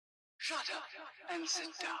Shut up and sit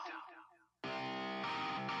down.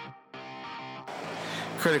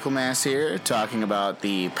 Critical Mass here, talking about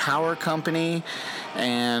the power company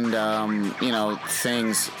and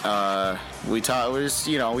things. We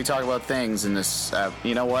talk about things in this.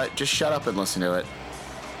 You know what? Just shut up and listen to it.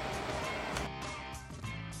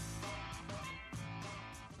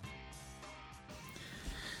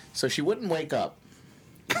 So she wouldn't wake up.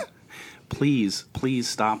 Please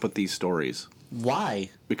stop with these stories. Why?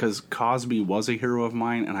 Because Cosby was a hero of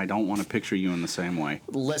mine, and I don't want to picture you in the same way.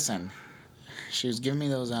 Listen, she was giving me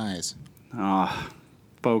those eyes.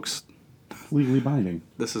 Folks, legally binding.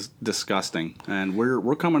 this is disgusting, and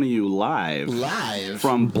we're coming to you live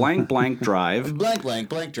from blank drive.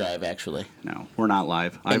 blank drive. Actually, No, we're not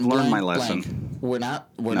live. I've learned my lesson. Blank.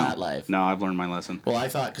 We're not live. No, I've learned my lesson. Well, I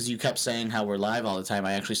thought because you kept saying how we're live all the time,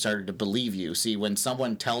 I actually started to believe you. See, when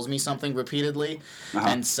someone tells me something repeatedly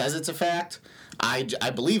and says it's a fact, I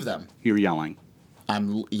believe them. You're yelling.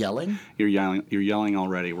 I'm yelling? You're yelling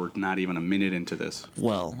already. We're not even a minute into this.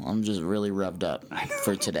 Well, I'm just really revved up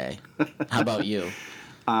for today. How about you?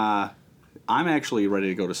 I'm actually ready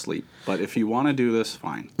to go to sleep. But if you want to do this,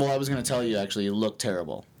 fine. Well, I was going to tell you, actually, you look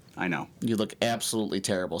terrible. I know. You look absolutely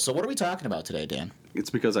terrible. So what are we talking about today, Dan? It's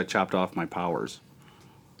because I chopped off my powers.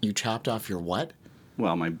 You chopped off your what?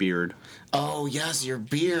 Well, my beard. Oh, yes, your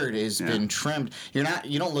beard has been trimmed. You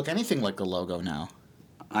don't look anything like the logo now.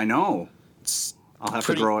 I know. I'll have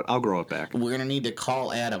to grow it. I'll grow it back. We're going to need to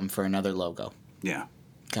call Adam for another logo. Yeah.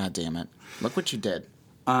 God damn it. Look what you did.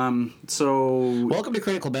 So welcome to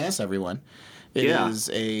Critical Mass, everyone. It is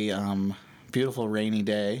a beautiful rainy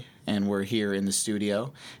day, and we're here in the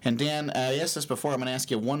studio. And Dan, I asked this before. I'm going to ask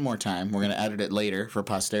you one more time. We're going to edit it later for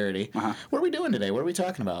posterity. What are we doing today? What are we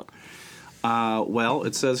talking about? Well,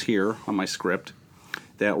 it says here on my script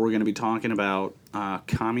that we're going to be talking about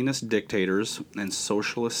communist dictators and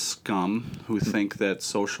socialist scum who think that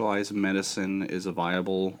socialized medicine is a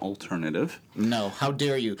viable alternative. No, how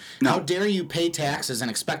dare you? No. How dare you pay taxes and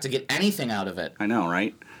expect to get anything out of it? I know,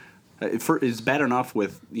 right? It's bad enough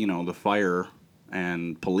with, the fire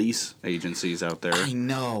and police agencies out there. I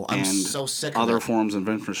know. I'm so sick of other it. forms of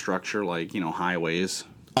infrastructure like, highways.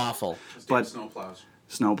 Awful. But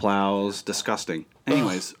snowplows, disgusting.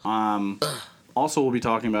 Anyways, also we'll be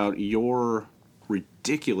talking about your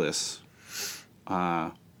ridiculous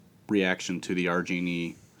reaction to the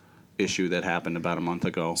Argini issue that happened about a month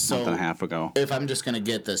and a half ago. If I'm just going to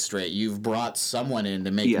get this straight, you've brought someone in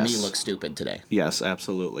to make me look stupid today. Yes,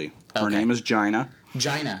 absolutely. Her name is Gina.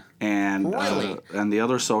 Gina. And really? And the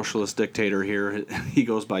other socialist dictator here, he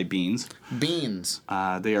goes by Beans. Beans.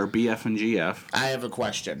 They are BF and GF. I have a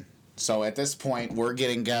question. So at this point, we're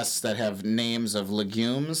getting guests that have names of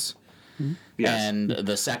legumes and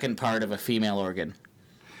the second part of a female organ.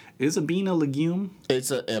 Is a bean a legume?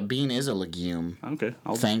 A bean is a legume. Okay.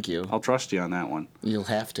 Thank you. I'll trust you on that one. You'll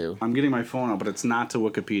have to. I'm getting my phone out, but it's not to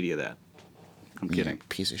Wikipedia that. I'm kidding.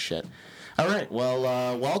 Piece of shit. All right. Well,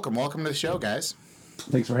 welcome. Welcome to the show, guys.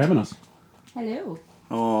 Thanks for having us. Hello.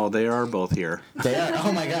 Oh, they are both here. They are?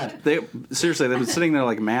 Oh, my God. Seriously, they've been sitting there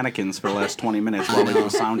like mannequins for the last 20 minutes while they do a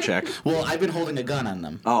sound check. Well, I've been holding a gun on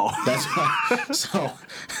them. Oh. That's why. So,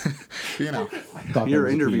 Your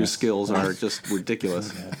interview skills are just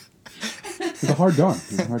ridiculous. It's a hard done.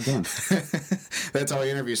 That's our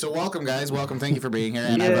interview. So welcome, guys. Welcome. Thank you for being here.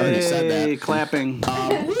 And I've already said that. Clapping.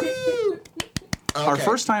 Our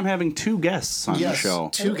first time having two guests on the show.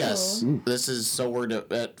 Two guests. This is, so we're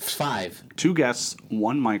at 5. 2 guests,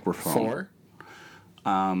 1 microphone. 4?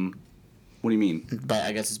 What do you mean? But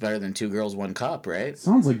I guess it's better than 2 girls, 1 cup, right?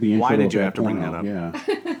 Sounds like the intro. Why did you have to bring that up?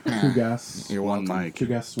 Yeah. 2 guests. You're welcome. 1 mic. 2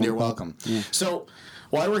 guests. 1 You're cup. welcome. Yeah. So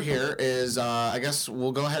why we're here is, I guess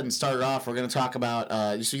we'll go ahead and start it off. We're going to talk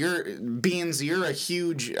about, so you're a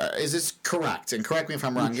huge, is this correct? And correct me if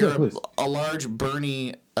I'm wrong. Sure, you're a large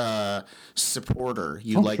Bernie supporter.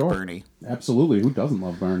 You like sure. Bernie. Absolutely. Who doesn't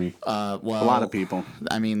love Bernie? Well, a lot of people.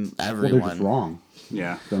 I mean, Well, everyone. they're just wrong.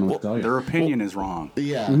 Yeah. Don't know what to tell you. Their opinion is wrong.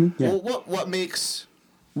 Yeah. Mm-hmm. Yeah. Well, what makes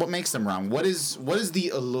them wrong? What is the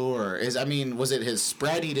allure? Was it his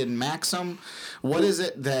spread he didn't Maxim? What is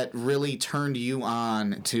it that really turned you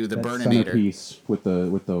on to the That Burninator? centerpiece with the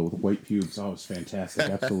white pubes. Oh, it's fantastic.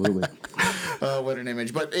 Absolutely. What an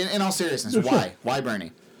image! But in all seriousness, Sure. why? Why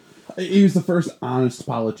Bernie? He was the first honest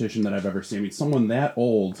politician that I've ever seen. I mean, someone that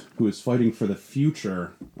old who is fighting for the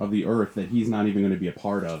future of the earth that he's not even going to be a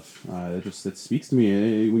part of. It speaks to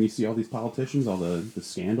me when you see all these politicians, all the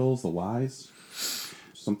scandals, the lies.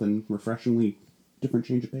 Something refreshingly different,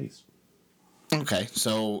 change of pace. Okay,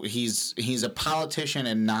 so he's a politician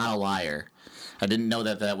and not a liar. I didn't know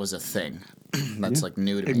that was a thing. That's like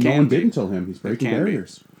new to me. No one did until him. He's breaking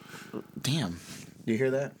barriers. Damn. Do you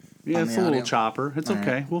hear that? Yeah, On it's the a little audio? chopper. It's All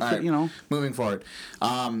okay. right. We'll All fit, right. you know. Moving forward.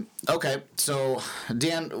 Okay, so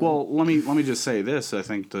Dan. Well, let me just say this. I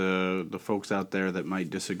think the folks out there that might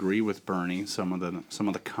disagree with Bernie, some of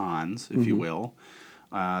the cons, if you will,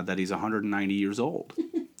 that he's 190 years old,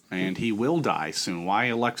 and he will die soon. Why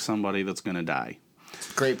elect somebody that's going to die?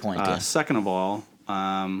 Great point, Dan. Second of all,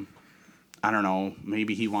 I don't know.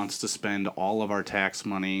 Maybe he wants to spend all of our tax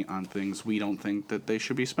money on things we don't think that they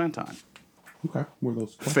should be spent on. Okay, were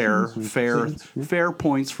those Fair, questions or fair, statements? Yeah. fair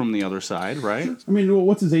points from the other side, right? I mean, well,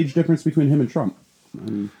 what's his age difference between him and Trump?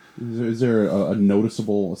 I mean, is there a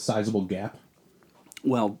noticeable, a sizable gap?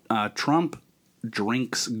 Well, Trump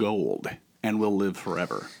drinks gold and will live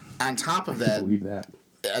forever. On top of I that, believe that.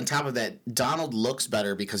 Donald looks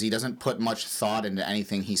better because he doesn't put much thought into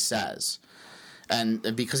anything he says. And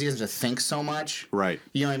because he doesn't have to think so much. Right.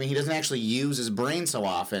 You know what I mean? He doesn't actually use his brain so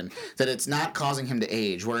often that it's not causing him to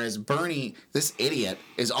age. Whereas Bernie, this idiot,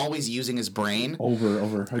 is always using his brain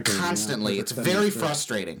Over constantly. It's very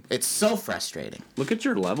frustrating. It's so frustrating. Look at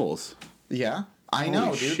your levels. Yeah. I Holy know,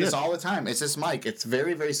 dude. shit. This all the time. It's this mic. It's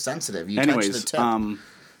very, very sensitive. You touch Anyways, the tip.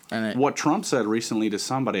 And it, what Trump said recently to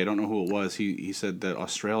somebody, I don't know who it was, he said that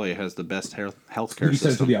Australia has the best healthcare He said it to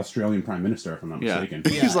system. the Australian Prime Minister, if I'm not mistaken.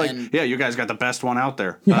 Yeah, He's like, and- yeah, you guys got the best one out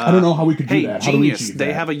there. Yeah, I don't know how we could do hey, that. How do we genius, achieve they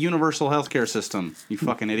that? have a universal healthcare system. You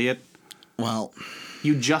fucking idiot. well,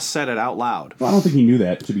 You just said it out loud. Well, I don't think he knew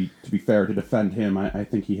that. To be fair, to defend him, I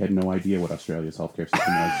think he had no idea what Australia's healthcare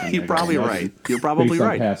system was. You're probably right. You're probably based on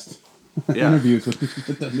right. Past Yeah. interviews with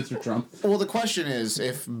Mr. Trump. well, the question is,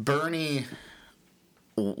 if Bernie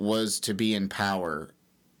was to be in power,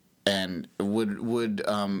 and would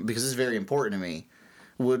because this is very important to me,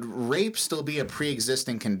 would rape still be a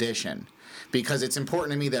pre-existing condition? Because it's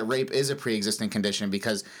important to me that rape is a pre-existing condition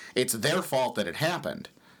because it's their fault that it happened.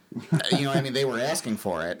 You know what I mean? They were asking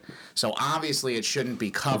for it, so obviously it shouldn't be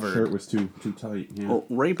The covered. shirt was too tight. Yeah. Well,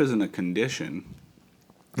 rape isn't a condition.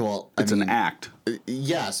 Well, It's an act.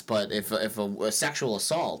 Yes, but if a sexual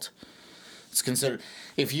assault, it's considered.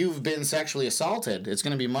 If you've been sexually assaulted, it's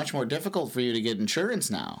going to be much more difficult for you to get insurance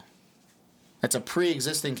now. That's a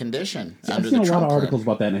pre-existing condition I've under seen the a lot Trump of plan. articles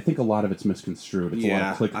about that, and I think a lot of it's misconstrued. It's a lot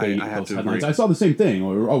of clickbait. I have those to headlines. agree. I saw the same thing.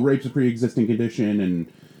 Or, oh, rape's a pre-existing condition,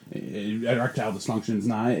 and erectile dysfunction's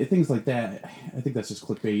not. Things like that. I think that's just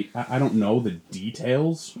clickbait. I don't know the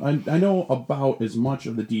details. I know about as much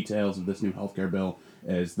of the details of this new healthcare bill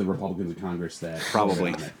as the Republicans in Congress that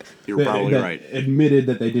Probably. voted on it. You're probably that right. Admitted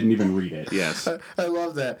that they didn't even read it. Yes. I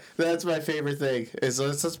love that. That's my favorite thing. Is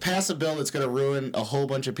let's pass a bill that's going to ruin a whole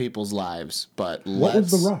bunch of people's lives, but What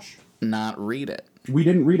let's was the rush? not read it. We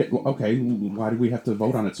didn't read it. Well, okay, why did we have to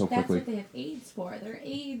vote on it so That's quickly? what they have aides for. Their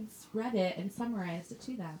aides read it and summarized it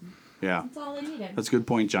to them. Yeah. That's all they needed. That's a good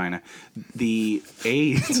point, Gina. The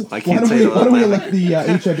AIDS. I Why can't don't say we, it why don't we without elect the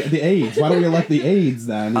HIV, the AIDS? Why don't we elect the AIDS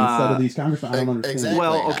then instead of these congressmen? I don't understand. exactly.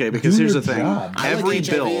 Well, okay, because Do here's your the thing. job. I Every like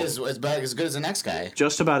HIV bill, as bad as good as the next guy.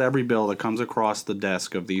 just about every bill that comes across the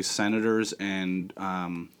desk of these senators and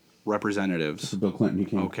representatives Bill Clinton, he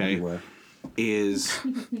came Okay. everywhere. is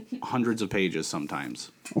hundreds of pages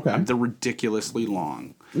sometimes. Okay. They're ridiculously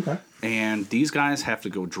long. Okay. And these guys have to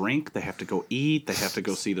go drink, they have to go eat, they have to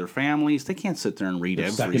go see their families. They can't sit there and read Their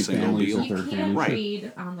every second single families deal. and You third can't family. Right.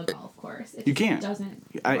 read on the golf course. It You just can't. Doesn't.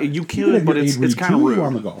 You work. You could, have but your it's aid read kind of too rude.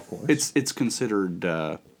 on the golf course. It's considered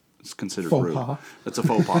Faux rude. pas. It's a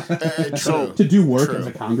faux pas. So, to do work True. as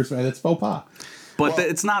a congressman, that's faux pas. but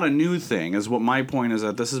it's not a new thing. Is what my point is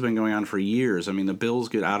that this has been going on for years. I mean, the bills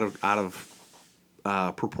get out of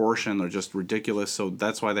proportion. They're just ridiculous. So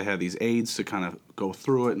that's why they have these aides to kind of go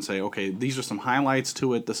through it and say, okay, these are some highlights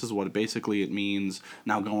to it. This is what basically it means.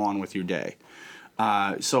 Now go on with your day.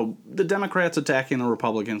 So the Democrats attacking the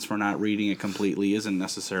Republicans for not reading it completely isn't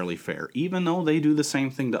necessarily fair, even though they do the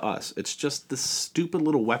same thing to us. It's just this stupid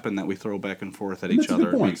little weapon that we throw back and forth at each That's a good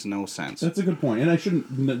other. It point. makes no sense. That's a good point. And I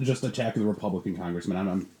shouldn't just attack the Republican congressmen.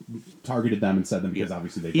 I'm targeted them and said them because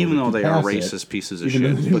obviously they Even voted though to they are pass it. racist pieces of Even though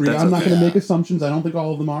shit. they didn't But read it. that's I'm not going to yeah. make assumptions. I don't think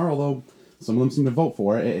all of them are, although some of them seem to vote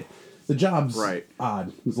for it. The job's Right.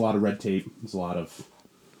 odd. There's a lot of red tape. There's a lot of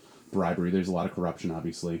bribery. There's a lot of corruption,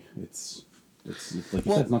 obviously. It's like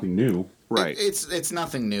you said, it's nothing new. Right. It's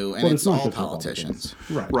nothing new, and But it's it's not all just politicians.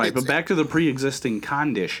 Right. Right, It's- but back to the pre-existing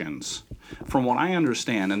conditions. From what I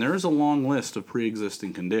understand, and there is a long list of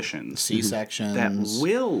pre-existing conditions C-sections. that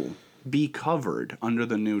will be covered under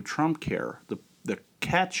the new Trump care. The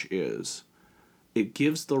catch is it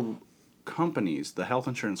gives the companies, the health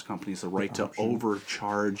insurance companies, the right to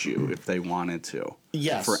overcharge you if they wanted to.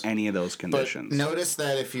 Yes. For any of those But conditions. notice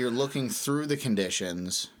that if you're looking through the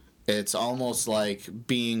conditions, it's almost like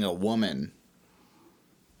being a woman.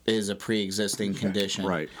 is a pre-existing condition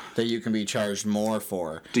Right. that you can be charged more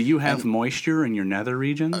for. Do you have moisture in your nether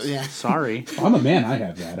regions? Yeah. Sorry. I'm a man. I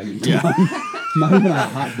have that. I mean, not even on a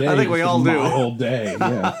hot day. I think we just all a do. mild day.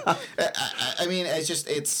 Yeah. I mean,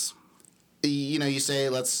 it's you know, you say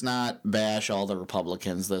let's not bash all the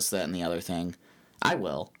Republicans, this, that, and the other thing. I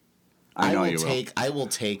will. I know will you will. I will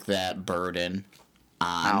take that burden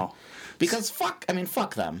on. Ow. Because fuck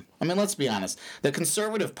them. I mean, let's be honest. The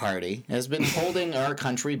Conservative Party has been holding our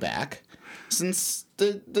country back since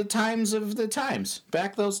the times of the times.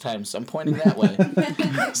 Back those times. I'm pointing that way.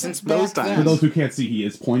 Since Those back times. For then. those who can't see, he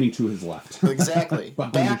is pointing to his left. Exactly.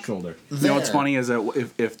 Behind Back his shoulder. You know what's there. funny is that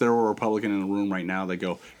if there were a Republican in the room right now, they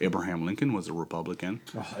go, Abraham Lincoln was a Republican.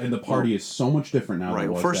 Oh, and the party is so much different now. Right. Than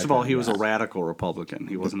it was First back of all, then. he was a radical Republican.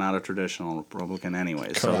 He was not a traditional Republican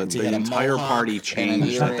anyway. So Correct. He the had a entire mohawk party and an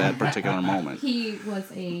changed at that earring. particular moment. He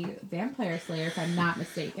was a vampire slayer, if I'm not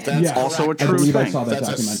mistaken. That's Yeah, also correct. a I true believe I thing. saw that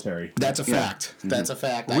That's a- documentary. That's a fact. That's a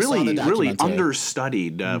fact. I saw Really, the really documentary.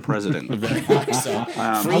 understudied president. So,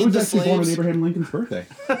 I freed was the actually born on slaves. Abraham Lincoln's birthday.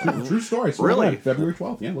 True story. Swear to Really? God, February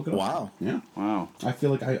 12th. Yeah, look it up. Wow. Yeah. Wow. I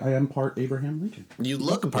feel like I am part Abraham Lincoln. You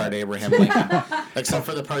look part Abraham Lincoln, except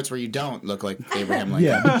for the parts where you don't look like Abraham Lincoln.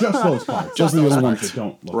 Yeah, but just those parts. Just Those are the those only ones parts. that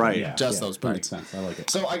don't look Right. Yeah, Just yeah, those that makes parts. sense. I like it.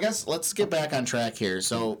 So I guess let's get back on track here.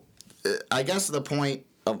 So I guess the point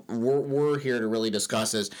of we're here to really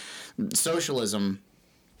discuss is socialism.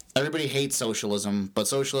 Everybody hates socialism, but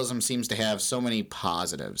socialism seems to have so many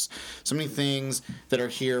positives, so many things that are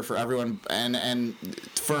here for everyone, and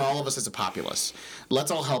for all of us as a populace.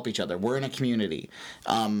 Let's all help each other. We're in a community.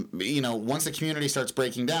 You know, once the community starts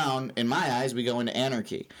breaking down, in my eyes, we go into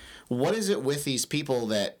anarchy. What is it with these people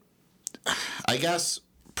that, I guess,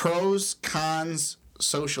 pros, cons,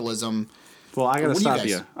 socialism? Well, I got to What do you stop guys-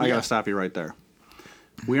 you. I got yeah. to stop you right there.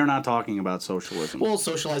 We are not talking about socialism. Well,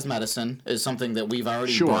 socialized medicine is something that we've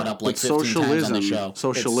already Sure, brought up like but 15 times on the show.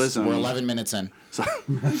 socialism- We're 11 minutes in.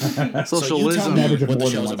 Socialism. An average of what the more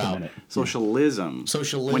than show's once a about. minute. Socialism.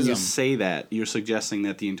 Socialism. When you say that, you're suggesting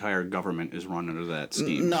that the entire government is run under that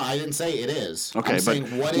scheme. No, I didn't say it is. Okay, I'm but saying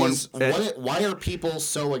when- why are people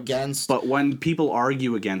so against? But when people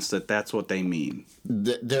argue against it, that's what they mean.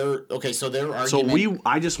 They're okay. So their argument. So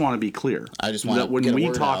I just want to be clear. I just wanna that when get a we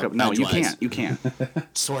word talk, out, no, you edgewise. can't. You can't.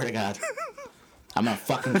 Swear to God, I'm gonna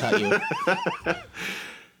fucking cut you.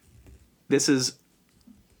 This is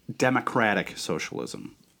democratic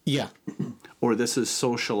socialism, Yeah. or this is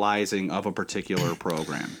socializing of a particular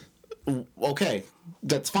program. Okay,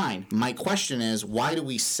 that's fine. My question is, why do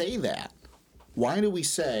we say that? Why do we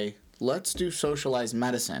say, let's do socialized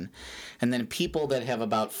medicine, and then people that have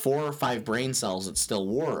about 4 or 5 brain cells that still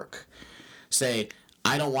work say,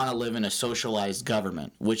 I don't want to live in a socialized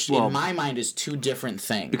government, which Well, in my mind is 2 different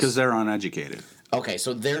things. Because they're uneducated. Okay,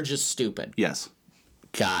 so they're just stupid. Yes.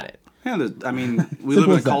 Got it. Yeah, I mean, we live in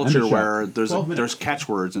a Simple as that. End culture of where show. 12 minutes. there's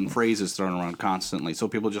catchwords and phrases thrown around constantly, so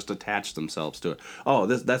people just attach themselves to it. Oh,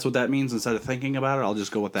 that's what that means. Instead of thinking about it, I'll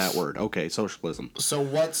just go with that word. Okay, socialism. So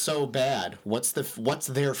what's so bad? What's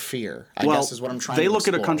their fear? I Well, guess is what I'm trying they to look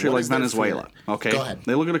at a explore. country What like is their Venezuela. fear? Okay, Go ahead.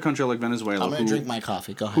 They look at a country like Venezuela. I'm going to drink my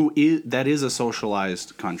coffee. Go ahead. That is a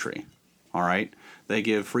socialized country. All right, they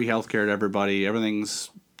give free health care to everybody. Everything's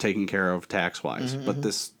taken care of tax wise. But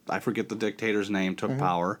this, I forget the dictator's name, took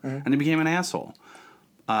power and he became an asshole.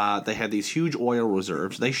 They had these huge oil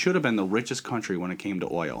reserves. They should have been the richest country when it came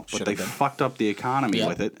to oil, but Should they have been. fucked up the economy Yep.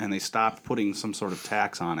 with it, and they stopped putting some sort of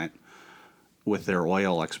tax on it with their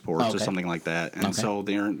oil exports or Okay. something like that. And Okay. so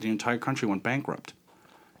the entire country went bankrupt.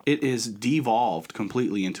 It is devolved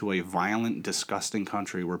completely into a violent, disgusting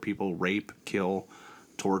country where people rape, kill,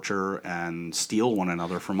 torture, and steal one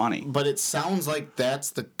another for money. But it sounds like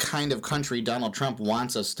that's the kind of country Donald Trump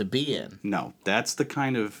wants us to be in. No, that's the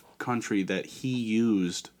kind of country that he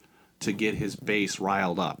used to get his base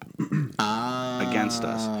riled up against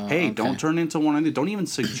us. Hey, okay. don't turn into one of the. Don't even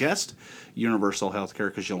suggest universal health care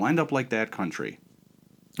because you'll end up like that country.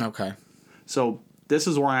 Okay. So this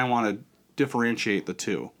is where I want to differentiate the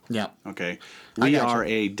two. Yeah. Okay, I we gotcha. are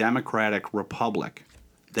a democratic republic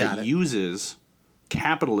Got that it. uses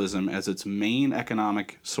capitalism as its main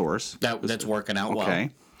economic source. That's working out well. Okay.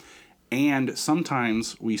 And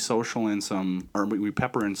sometimes we we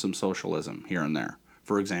pepper in some socialism here and there.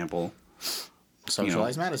 For example,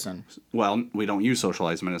 Socialized medicine. well, we don't use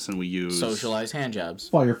socialized medicine. We use Socialized hand jobs.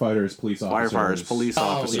 Firefighters, police officers. firefighters, police Oh,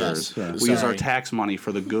 officers. yes. We use our Sorry. tax money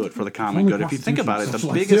for the good, for the common Only good. If you think about it, the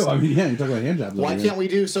prostitution biggest, too. I mean, yeah, you're talking about hand jobs. Why over here. can't we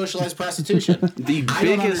do socialized prostitution? the I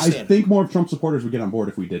don't biggest, I understand. think more of Trump supporters would get on board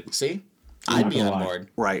if we did. See? I'd not be gonna on lie. board.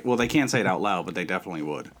 right? Well, they can't say it out loud, but they definitely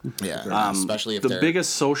would. Yeah. Especially if the they're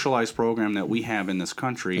biggest socialized program that we have in this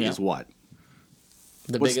country Yeah. is what?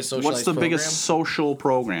 The biggest socialized What's the program? biggest social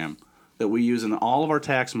program that we use, and all of our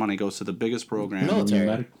tax money goes to the biggest program?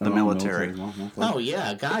 Military. The military. Oh,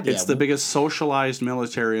 yeah, God, yeah. It's the biggest socialized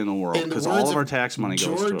military in the world In the because words all of our of tax money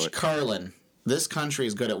goes to George it. Carlin, this country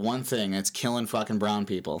is good at one thing. It's killing fucking brown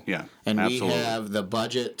people. Yeah, and absolutely. we have the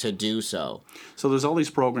budget to do so. So there's all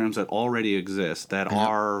these programs that already exist that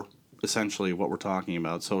are essentially what we're talking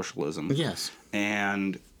about, socialism. Yes.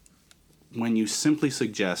 And when you simply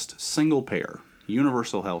suggest single payer,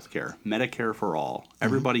 universal health care, Medicare for all,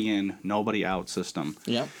 everybody in, nobody out system,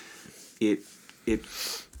 Yep. it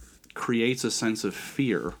creates a sense of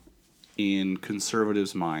fear in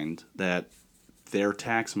conservatives' mind that their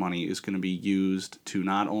tax money is going to be used to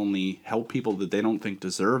not only help people that they don't think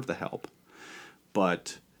deserve the help,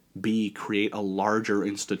 but create a larger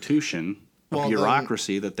institution, Well,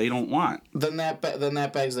 bureaucracy that they don't want. Then that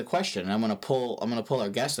begs the question. I'm gonna pull our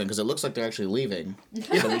guest in because it looks like they're actually leaving.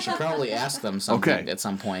 So we should probably ask them something Okay. at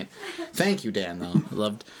some point. Thank you, Dan.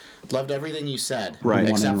 Though loved everything you said. Right.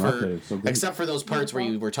 Except for those parts where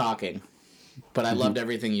you were talking. But I loved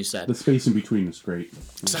everything you said. The space in between is great.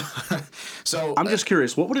 So I'm just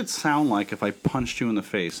curious, what would it sound like if I punched you in the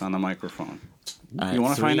face on the microphone? all right, You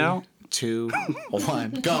wanna find out? 2,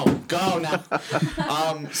 1, go now.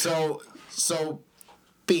 So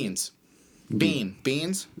beans, beans,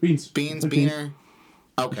 Beans. beaner.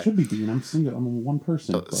 It Okay. should be bean. I'm single. I'm one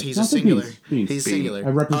person. but He's no, a say singular. beans. Beans. He's Bean. singular. I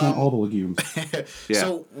represent all the legumes. Yeah.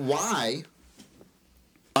 So why,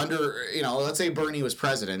 let's say Bernie was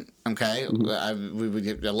president, okay, we would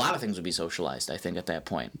get, a lot of things would be socialized, I think, at that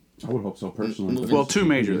point. I would hope so personally. but Well, it's- two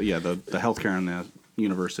major, the healthcare and the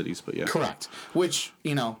universities, but yeah. Correct. Which,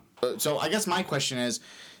 so I guess my question is,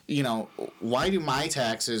 why do my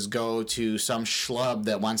taxes go to some schlub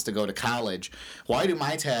that wants to go to college? Why do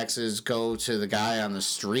my taxes go to the guy on the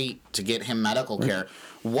street to get him medical care?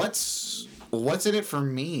 What's in it for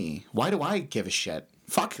me? Why do I give a shit?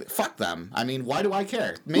 Fuck them. I mean, why do I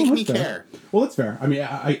care? Make Well, me that's fair. care. Well, that's fair. I mean,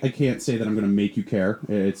 I can't say that I'm going to make you care.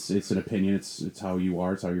 It's an opinion. It's how you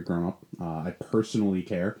are. It's how you're grown up. I personally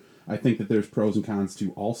care. I think that there's pros and cons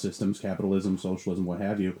to all systems, capitalism, socialism, what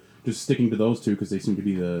have you. Just sticking to those two because they seem to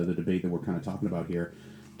be the debate that we're kind of talking about here.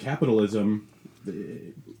 Capitalism,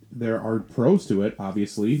 there are pros to it,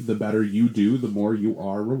 obviously. The better you do, the more you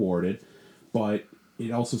are rewarded. But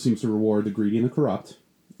it also seems to reward the greedy and the corrupt.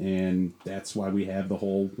 And that's why we have the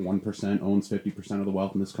whole 1% owns 50% of the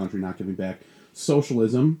wealth in this country not giving back.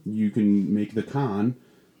 Socialism, you can make the con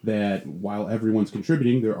that while everyone's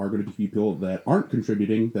contributing, there are going to be people that aren't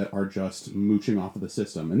contributing that are just mooching off of the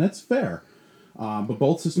system. And that's fair. But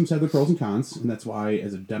both systems have their pros and cons, and that's why,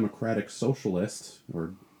 as a democratic socialist,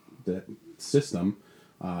 or that system,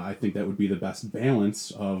 I think that would be the best balance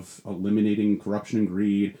of eliminating corruption and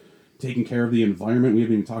greed, taking care of the environment. We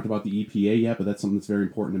haven't even talked about the EPA yet, but that's something that's very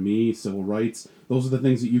important to me. Civil rights. Those are the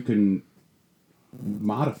things that you can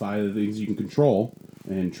modify, the things you can control,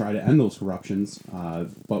 and try to end those corruptions.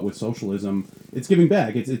 But with socialism, it's giving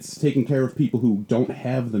back. It's taking care of people who don't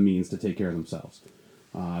have the means to take care of themselves.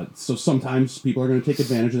 So sometimes people are going to take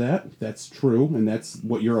advantage of that. That's true, and that's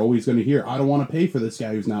what you're always going to hear. I don't want to pay for this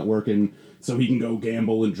guy who's not working so he can go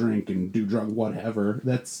gamble and drink and do drug whatever.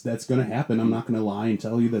 That's going to happen. I'm not going to lie and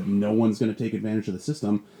tell you that no one's going to take advantage of the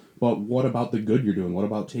system. But what about the good you're doing? What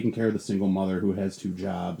about taking care of the single mother who has 2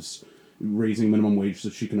 jobs, raising minimum wage so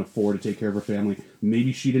she can afford to take care of her family?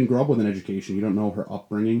 Maybe she didn't grow up with an education. You don't know her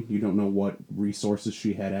upbringing. You don't know what resources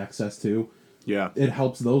she had access to. Yeah. It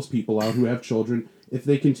helps those people out who have children. If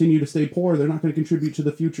they continue to stay poor, they're not going to contribute to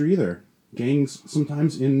the future either. Gangs,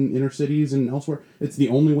 sometimes in inner cities and elsewhere, it's the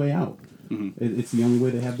only way out. Mm-hmm. It's the only way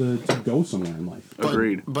they have to go somewhere in life.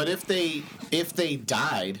 Agreed. But if they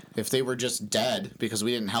died, if they were just dead because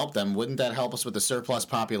we didn't help them, wouldn't that help us with the surplus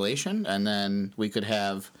population? And then we could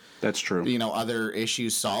have, That's true. Other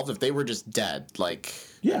issues solved if they were just dead. Like,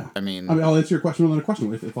 Yeah. I mean, I'll answer your question with another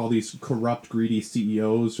question. If all these corrupt, greedy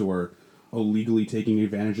CEOs who are illegally taking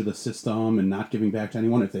advantage of the system and not giving back to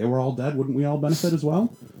anyone, if they were all dead, wouldn't we all benefit as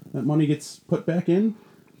well? That money gets put back in?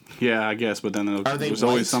 Yeah, I guess, but then there's white?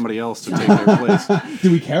 always somebody else to take their place.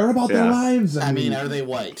 Do we care about their Yeah. lives? I mean, are they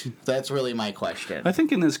white? That's really my question. I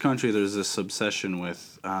think in this country there's this obsession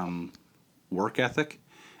with work ethic,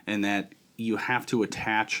 and that you have to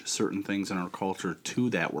attach certain things in our culture to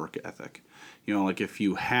that work ethic. Like if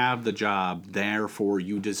you have the job, therefore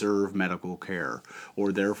you deserve medical care,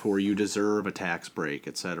 or therefore you deserve a tax break,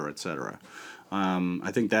 et cetera, et cetera.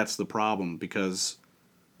 I think that's the problem, because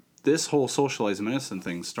this whole socialized medicine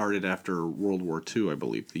thing started after World War II, I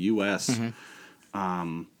believe. The U.S.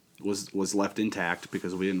 Was left intact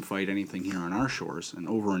because we didn't fight anything here on our shores, and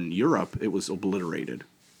over in Europe it was obliterated.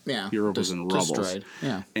 Yeah. Europe was in rubbles. Destroyed.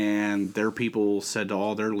 Yeah. And their people said to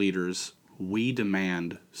all their leaders, we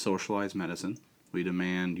demand socialized medicine. We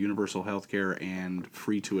demand universal health care and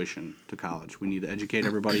free tuition to college. We need to educate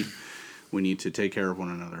everybody. We need to take care of one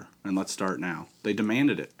another. And let's start now. They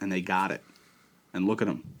demanded it, and they got it. And look at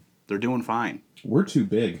them. They're doing fine. We're too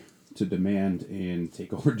big to demand and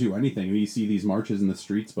take over, do anything. I mean, you see these marches in the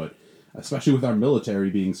streets, but especially with our military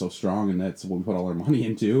being so strong, and that's what we put all our money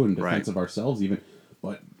into, and defense of ourselves even.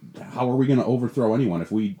 But how are we going to overthrow anyone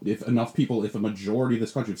if enough people, if a majority of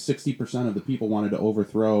this country, if 60% of the people wanted to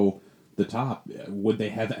overthrow the top, would they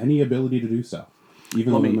have any ability to do so,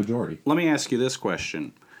 even though the majority? Let me ask you this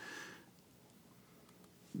question.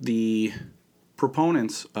 The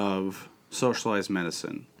proponents of socialized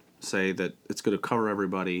medicine say that it's going to cover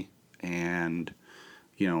everybody and,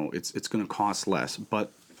 it's going to cost less.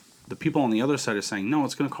 But the people on the other side are saying, no,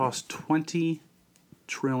 it's going to cost $20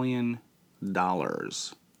 trillion.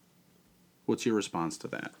 What's your response to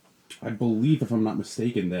that? I believe, if I'm not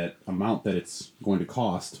mistaken, that amount that it's going to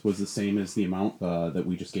cost was the same as the amount that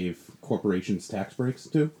we just gave corporations tax breaks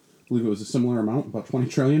to. I believe it was a similar amount, about $20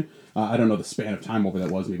 trillion. I don't know the span of time over that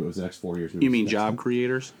was. Maybe it was the next 4 years. You mean job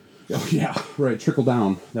creators? Oh, yeah, right. Trickle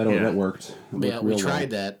down. That worked. Yeah, we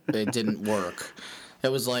tried that. It didn't work.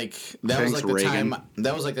 It was like that was like the Reagan. time.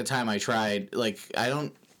 That was like the time I tried. Like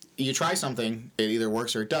you try something, it either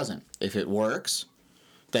works or it doesn't. If it works,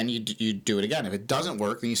 then you do it again. If it doesn't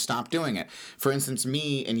work, then you stop doing it. For instance,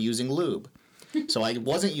 me and using lube. So I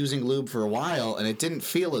wasn't using lube for a while, and it didn't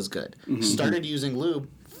feel as good. Mm-hmm. Started using lube,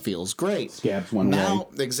 feels great. Scabs went now,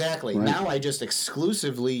 away. exactly. Right. Now I just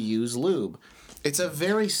exclusively use lube. It's a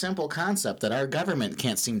very simple concept that our government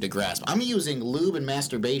can't seem to grasp. I'm using lube and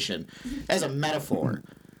masturbation as a metaphor.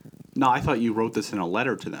 No, I thought you wrote this in a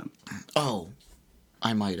letter to them. Oh,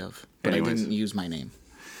 I might have, but Anyways. I didn't use my name.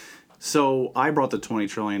 So I brought the $20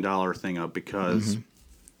 trillion thing up because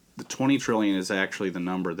the $20 trillion is actually the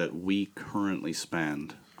number that we currently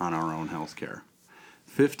spend on our own health care.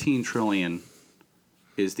 $15 trillion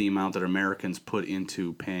is the amount that Americans put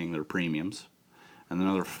into paying their premiums. And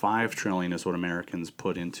another $5 trillion is what Americans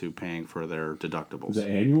put into paying for their deductibles. Is it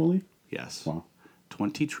annually? Yes. Wow.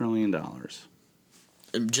 $20 trillion.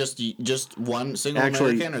 Just one single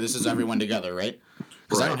Actually- American, or this is everyone together, right?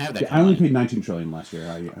 Because I don't have that. Yeah, kind I of only money. paid $19 trillion last year.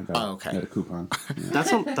 I got, okay. got a coupon. Yeah.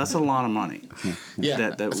 That's a lot of money Yeah,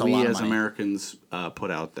 that that's a we lot of as money. Americans put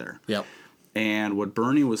out there. Yep. And what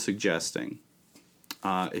Bernie was suggesting,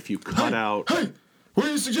 if you cut out... Hey, what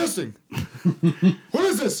are you suggesting? What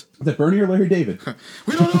is this? Is that Bernie or Larry David?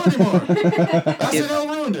 We don't know anymore.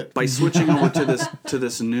 SNL ruined it. By switching over to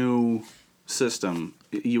this new system,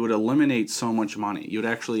 you would eliminate so much money. You would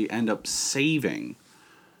actually end up saving.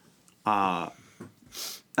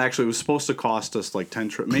 Actually, it was supposed to cost us like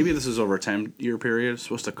maybe this is over a 10-year period. It's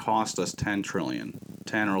supposed to cost us $10 or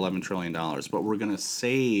 $11 trillion, but we're going to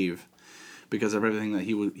save because of everything that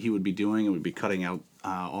he would be doing. It would be cutting out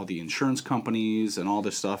all the insurance companies and all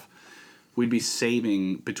this stuff. We'd be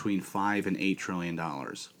saving between $5 and $8 trillion.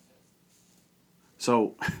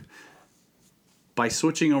 So, by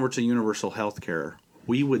switching over to universal health care,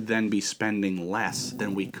 we would then be spending less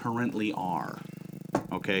than we currently are.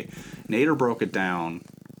 Okay? Nader broke it down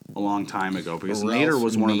a long time ago because Ralph Nader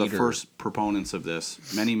was one of the Nader. first proponents of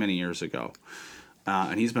this many, many years ago.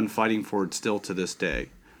 And he's been fighting for it still to this day.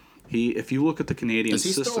 If you look at the Canadian Is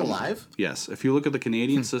he system... still alive? Yes. If you look at the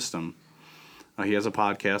Canadian system, he has a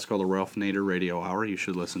podcast called the Ralph Nader Radio Hour. You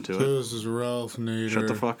should listen to it. This is Ralph Nader. Shut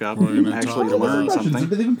the fuck up. We're gonna Actually talk learn about something.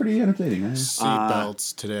 They've been pretty entertaining. Eh?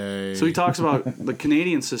 seatbelts today. So he talks about the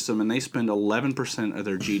Canadian system, and they spend 11% of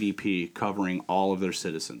their GDP covering all of their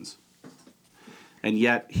citizens. And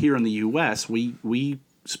yet, here in the U.S., we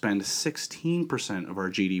spend 16% of our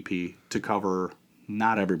GDP to cover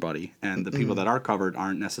not everybody, and the people that are covered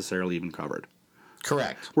aren't necessarily even covered.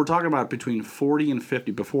 Correct. We're talking about between 40 and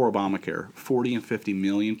 50, before Obamacare, 40 and 50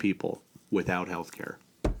 million people without health care.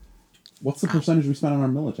 What's the percentage we spend on our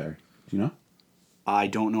military? Do you know? I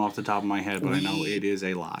don't know off the top of my head, but I know it is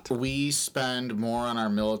a lot. We spend more on our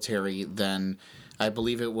military than, I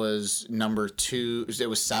believe it was number 2. It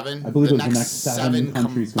was 7. I believe it was the next 7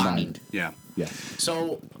 countries combined. Yeah. Yes.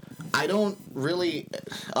 So I don't really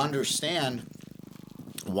understand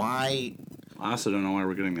why. I also don't know why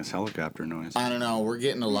we're getting this helicopter noise. I don't know. We're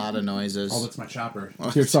getting a lot of noises. Oh, that's my chopper.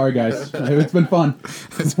 Here, sorry, guys. It's been fun.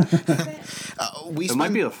 We It might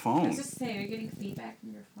spend- be a I was phone. just saying, are you getting feedback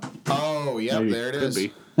from your phone? Oh, yep, Maybe. there it Could is.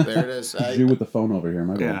 be. There it is. Jew with the phone over here.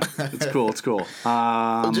 My Yeah, bad. it's cool. It's cool.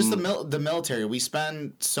 Just the military. We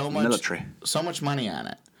spend so much Military. so much money on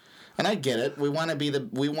it. And I get it. We want to be the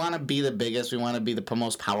biggest. We want to be the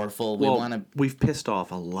most powerful. We've pissed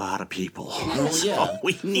off a lot of people. Well, yeah.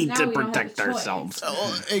 We need Now to we don't have a protect choice. ourselves.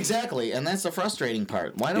 Oh, exactly, and that's the frustrating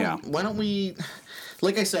part. Why don't we?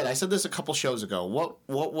 Like I said this a couple shows ago.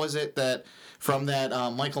 What was it that from that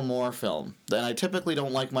Michael Moore film? And I typically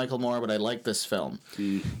don't like Michael Moore, but I like this film.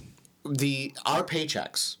 Our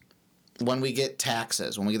paychecks. When we get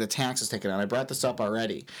the taxes taken out, I brought this up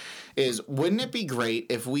already, wouldn't it be great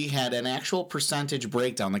if we had an actual percentage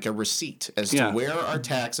breakdown, like a receipt as to where our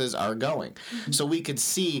taxes are going, so we could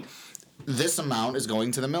see this amount is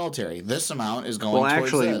going to the military, this amount is going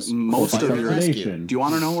towards this. Most of your rescue. Do you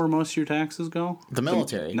want to know where most of your taxes go? The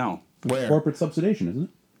military. No. Where? Corporate subsidization, isn't it?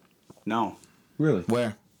 No. Really?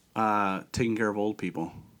 Where? Taking care of old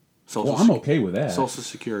people. Well, I'm okay with that. Social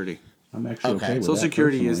Security. I'm actually okay with Social that.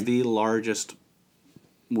 Security is personally. the largest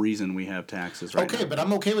reason we have taxes right now. Okay, but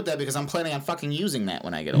I'm okay with that because I'm planning on fucking using that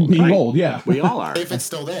when I get older. Being Right. old, yeah. We all are. If it's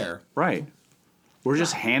still there. Right. We're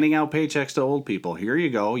just handing out paychecks to old people. Here you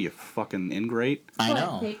go, you fucking ingrate. I But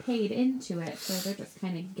know. they paid into it, so they're just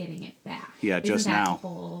kind of getting it back. Yeah, Isn't just that now. the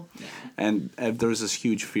whole, yeah. And there's this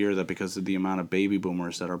huge fear that because of the amount of baby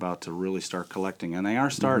boomers that are about to really start collecting, and they are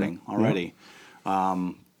starting already,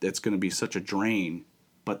 it's going to be such a drain.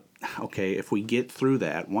 But, okay, if we get through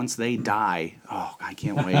that, once they die, I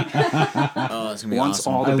can't wait. Oh, it's gonna be Once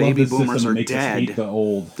awesome. all I the love baby this system boomers that are makes us hate dead, the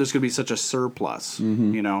old. there's going to be such a surplus.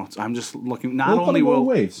 You know, I'm just looking. It'll come in both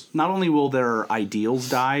ways. Not only will their ideals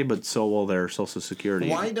die, but so will their Social Security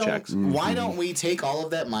checks. Why don't we take all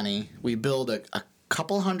of that money, we build a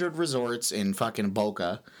couple hundred resorts in fucking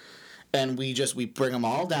Boca, and we bring them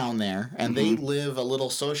all down there, and they live a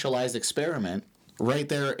little socialized experiment right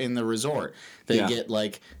there in the resort. They get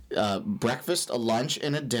like breakfast, a lunch,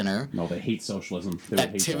 and a dinner. No, they hate socialism. They would hate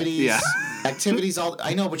that. Activities, activities. All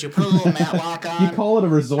I know, but you put a little matlock on. You call it a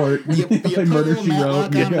resort. You Like put a Murder, little She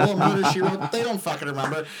matlock Wrote. on, Yeah. little Murder, She Wrote. They don't fucking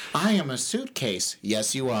remember. I am a suitcase.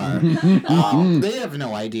 Yes, you are. They have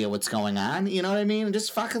no idea what's going on. You know what I mean?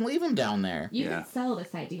 Just fucking leave them down there. You could sell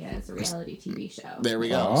this idea as a reality TV show. There we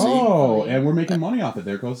go. Oh, and we're making money off it.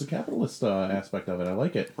 There goes the capitalist aspect of it. I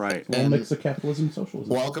like it. Right. Well, mix of capitalism and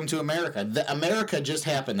socialism. Welcome to America. America just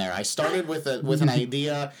happened there. I started with an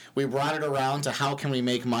idea. We brought it around to how can we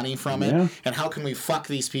make money from it, Yeah. and how can we fuck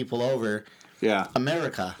these people over. Yeah.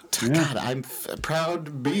 America. God, I'm proud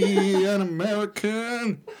to be an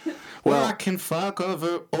American. Where I can fuck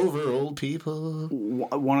over old people.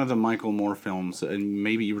 One of the Michael Moore films, and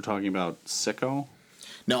maybe you were talking about Sicko.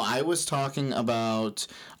 No, I was talking about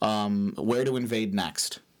Where to Invade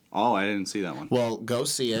Next. Oh, I didn't see that one. Well, go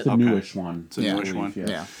see it. It's a newish one. It's a newish one.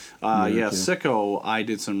 Yeah. Sicko, I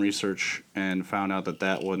did some research and found out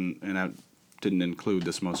that one, and I didn't include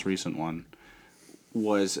this most recent one,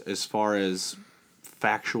 was as far as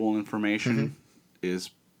factual information is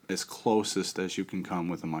as closest as you can come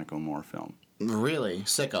with a Michael Moore film. Really?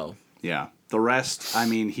 Sicko. Yeah. The rest, I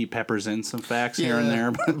mean, he peppers in some facts here and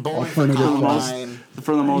there, but Bowling Alternative for facts. Columbine.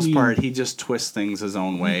 for the most mean, part, he just twists things his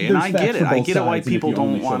own way. And There's I get facts it. for I both get it why sides, and if people you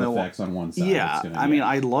only don't show want the to. facts on one side. Yeah, it's gonna I be- mean,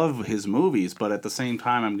 I love his movies, but at the same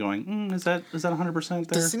time, I'm going, is that 100% there?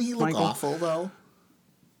 Doesn't he look Michael? awful, though?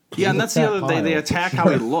 Yeah, and He's that's a the fat other thing. They pile, attack for how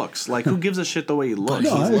he sure. looks. Like, who gives a shit the way he looks?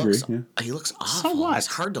 No, I agree, looks, yeah. He looks awful. what? It's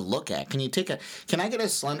hard to look at. Can I get a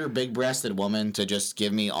slender, big-breasted woman to just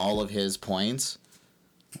give me all of his points?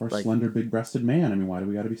 Or like- slender, big-breasted man. I mean, why do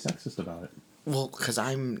we got to be sexist about it? Well, because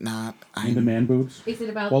I'm not. Into I'm man boobs? Is it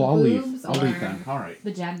about Well, the I'll leave. boobs I'll or leave then. All right.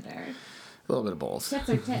 the gender? a little bit of both. Tits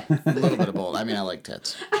or tits? A little bit of both. I mean, I like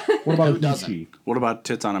tits. What about Who a doesn't? he, she? What about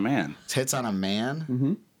tits on a man? Tits on a man?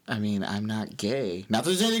 Mm-hmm. I mean, I'm not gay. Not that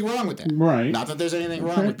there's anything wrong with that. Right. Not that there's anything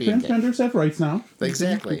wrong with being gay. Transgenders have rights now.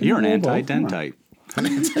 Exactly. You're an Well, both, come on. anti-dentite.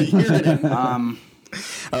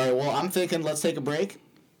 All right, well, I'm thinking let's take a break.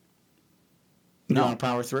 You No. want to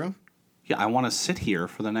power through? Yeah, I want to sit here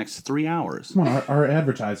for the next 3 hours. Come on, our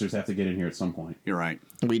advertisers have to get in here at some point. You're right.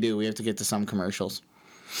 We do. We have to get to some commercials.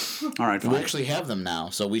 All right, We fine. actually have them now,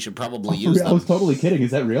 so we should probably use I was them. totally kidding.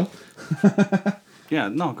 Is that real? Yeah,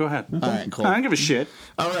 no, go ahead. All right, cool. I don't give a shit.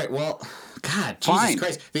 All right, well, God, Fine. Jesus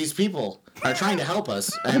Christ, these people are trying to help us,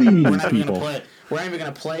 do you and mean, we're not even people? going to play. We're not even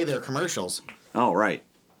going to play their commercials. Oh, right.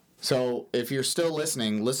 So if you're still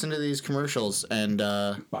listening, listen to these commercials, and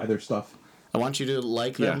Buy their stuff. I want you to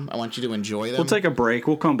like them. Yeah. I want you to enjoy them. We'll take a break.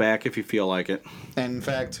 We'll come back if you feel like it. And in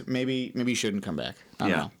fact, maybe you shouldn't come back. I don't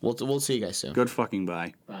Yeah. know. We'll see you guys soon. Good fucking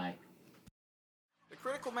bye. Bye. The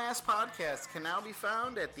Critical Mass Podcast can now be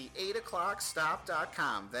found at the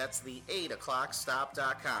 8o'clockstop.com. That's the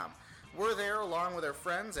 8o'clockstop.com. We're there along with our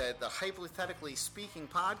friends at the Hypothetically Speaking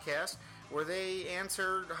podcast, where they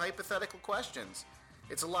answer hypothetical questions.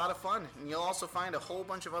 It's a lot of fun, and you'll also find a whole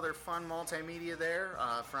bunch of other fun multimedia there,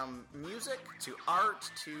 from music to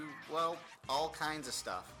art to, well, all kinds of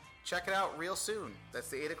stuff. Check it out real soon. That's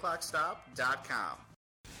the 8o'clockstop.com.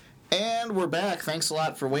 And we're back. Thanks a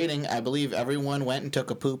lot for waiting. I believe everyone went and took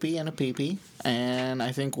a poopy and a pee-pee, and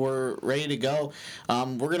I think we're ready to go.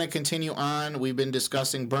 We're going to continue on. We've been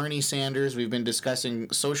discussing Bernie Sanders. We've been discussing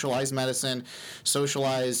socialized medicine,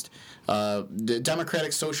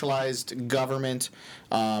 democratic socialized government.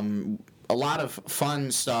 A lot of fun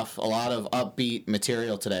stuff, a lot of upbeat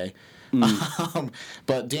material today.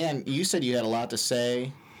 But Dan, you said you had a lot to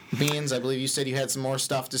say. Beans, I believe you said you had some more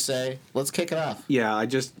stuff to say. Let's kick it off. Yeah, I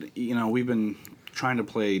just, we've been trying to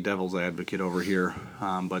play devil's advocate over here,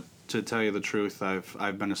 but to tell you the truth,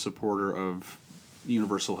 I've been a supporter of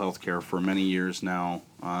universal health care for many years now.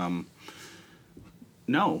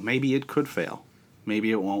 No, maybe it could fail.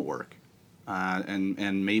 Maybe it won't work.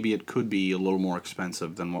 And maybe it could be a little more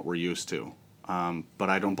expensive than what we're used to. But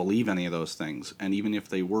I don't believe any of those things. And even if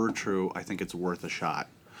they were true, I think it's worth a shot.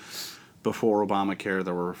 Before Obamacare,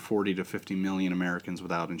 there were 40 to 50 million Americans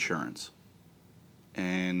without insurance.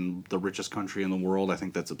 And the richest country in the world, I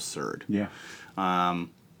think that's absurd. Yeah.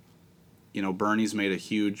 Bernie's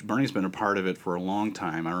been a part of it for a long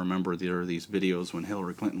time. I remember there were these videos when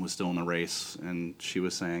Hillary Clinton was still in the race, and she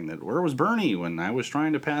was saying that, where was Bernie when I was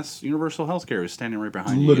trying to pass universal health care? He was standing right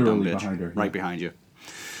behind you, Literally you dumb bitch. behind her. Right behind you.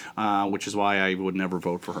 Which is why I would never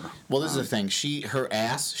vote for her. Well, this is the thing. Her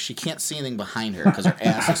ass, she can't see anything behind her because her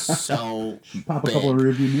ass is so Pop a big. couple of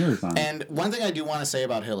rearview mirrors on. And one thing I do want to say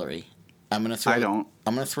about Hillary, I'm gonna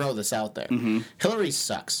throw this out there. Mm-hmm. Hillary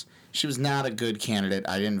sucks. She was not a good candidate.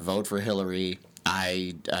 I didn't vote for Hillary.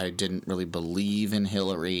 I didn't really believe in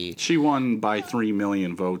Hillary. She won by 3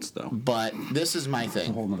 million votes, though. But this is my a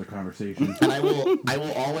thing, whole nother conversation. and I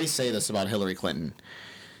will always say this about Hillary Clinton.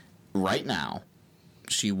 Right now,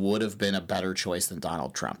 she would have been a better choice than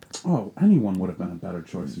Donald Trump. Oh, anyone would have been a better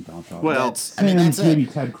choice than Donald Trump. Well, That's it. maybe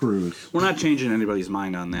Ted Cruz. We're not changing anybody's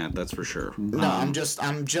mind on that. That's for sure. No, I'm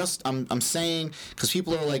saying, because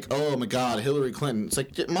people are like, oh my God, Hillary Clinton. It's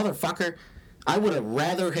like, motherfucker, I would have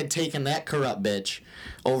rather had taken that corrupt bitch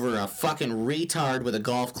over a fucking retard with a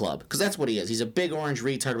golf club. Because that's what he is. He's a big orange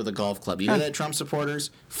retard with a golf club. You hear that, Trump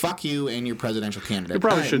supporters? Fuck you and your presidential candidate. You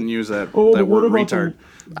probably shouldn't use that but word what about retard.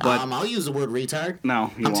 But I'll use the word retard.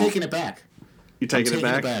 no, you I'm won't. taking it back. You're taking it taking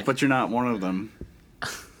it back, back. but you're not one of them.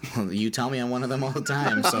 You tell me I'm one of them all the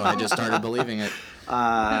time, so I just started believing it.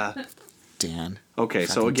 Dan. Okay,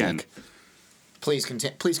 so fucking again, dick. Please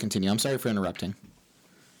continue. I'm sorry for interrupting.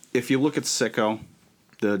 if you look at Sicko,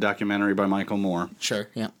 the documentary by Michael Moore, Sure,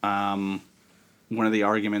 yeah. one of the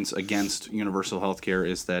arguments against universal health care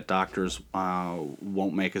is that doctors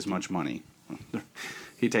won't make as much money.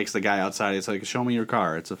 He takes the guy outside. It's like, show me your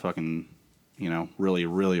car. It's a fucking, really,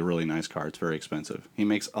 really, really nice car. It's very expensive. He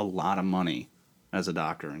makes a lot of money as a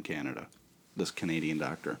doctor in Canada, this Canadian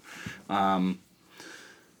doctor.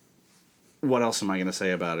 What else am I going to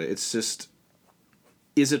say about it? It's just,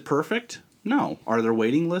 is it perfect? No. Are there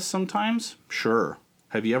waiting lists sometimes? Sure.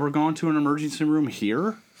 Have you ever gone to an emergency room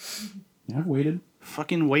here? Yeah, I've waited.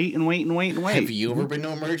 Fucking wait and wait and wait and wait. Have you ever been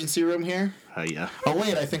to an emergency room here? Yeah. Oh,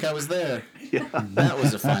 wait, I think I was there. Yeah. That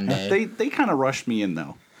was a fun day. They kind of rushed me in,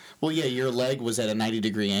 though. Well, yeah, your leg was at a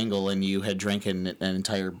 90-degree angle, and you had drank an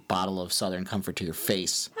entire bottle of Southern Comfort to your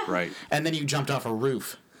face. Right. And then you jumped off a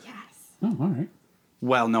roof. Yes. Oh, all right.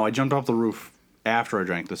 Well, no, I jumped off the roof after I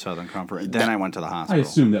drank the Southern Comfort. Then I went to the I hospital.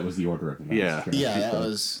 assume that was the order of events. Yeah. Sure. Yeah, that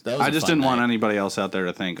was I a just fun didn't want night. anybody else out there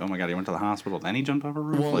to think, oh my God, he went to the hospital, then he jumped off a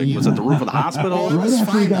roof? Well, Like, was it the roof of the hospital? Well, it Right was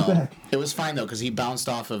after he fine, got though. back. It was fine, though, because he bounced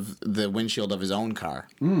off of the windshield of his own car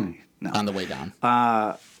No. on the way down.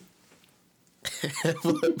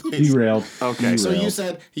 Derailed. Okay. So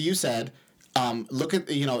Derailed. you said, look at,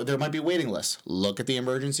 there might be waiting lists. Look at the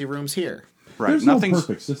emergency rooms here. Right. There's Nothing's no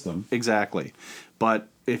perfect system. Exactly. But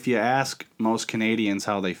if you ask most Canadians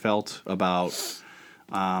how they felt about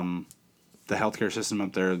the healthcare system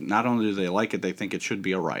up there, not only do they like it, they think it should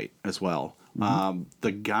be a right as well.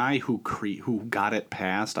 The guy who got it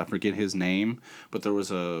passed, I forget his name, but there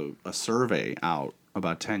was a survey out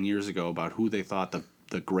about 10 years ago about who they thought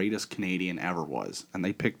the greatest Canadian ever was, and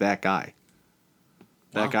they picked that guy.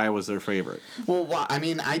 That guy was their favorite. Well, I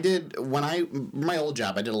mean, my old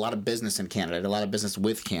job, I did a lot of business in Canada. I did a lot of business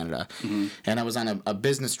with Canada. Mm-hmm. And I was on a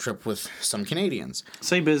business trip with some Canadians.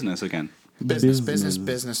 Say business again.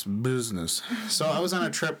 Business. So I was on a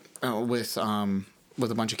trip with a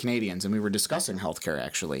bunch of Canadians, and we were discussing healthcare,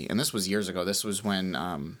 actually. And this was years ago. This was when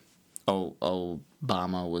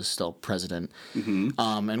Obama was still president,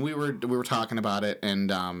 and we were talking about it, and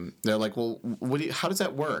they're like, well, how does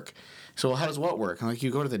that work? So, well, how does what work? I'm like,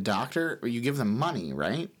 you go to the doctor, or you give them money,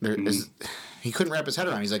 right? He couldn't wrap his head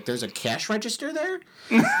around. He's like, there's a cash register there?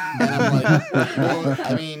 And I'm like, well,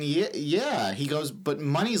 I mean, yeah. He goes, but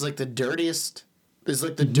money's like the dirtiest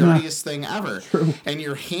thing ever. True. And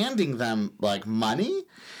you're handing them like money?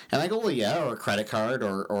 And I go, well, yeah, or a credit card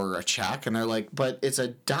or a check. And they're like, but it's a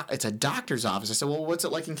doctor's office. I said, well, what's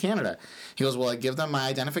it like in Canada? He goes, well, I give them my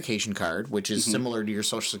identification card, which is similar to your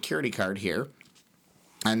Social Security card here.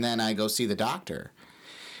 And then I go see the doctor.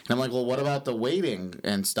 And I'm like, well, what about the waiting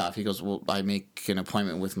and stuff? He goes, well, I make an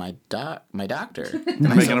appointment with my doctor.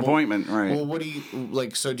 Make an appointment, right? Well, what do you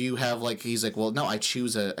like? So do you have like? He's like, well, no, I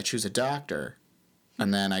choose a doctor,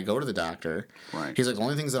 and then I go to the doctor. Right. He's like, the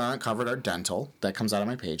only things that aren't covered are dental. That comes out of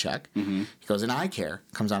my paycheck. He goes, and eye care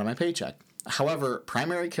comes out of my paycheck. However,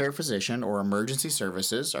 primary care physician or emergency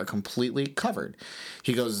services are completely covered.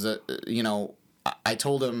 He goes, I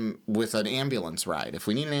told him with an ambulance ride, if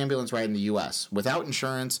we need an ambulance ride in the U.S., without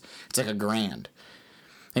insurance, it's like $1,000.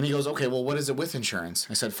 And he goes, okay, well, what is it with insurance?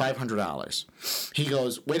 I said, $500. He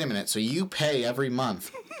goes, wait a minute, so you pay every month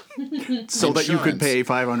so that you could pay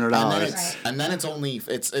 $500. And then it's only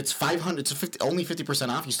it's $500. It's only 50%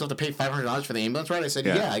 off. You still have to pay $500 for the ambulance ride. I said,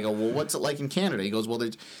 yeah. I go, well, what's it like in Canada? He goes, well,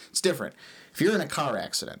 it's different. If you're in a car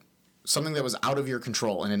accident, something that was out of your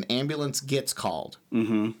control, and an ambulance gets called,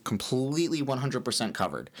 completely 100%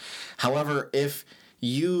 covered. However, if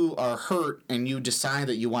you are hurt and you decide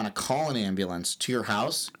that you want to call an ambulance to your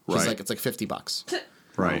house, he's like, it's like $50.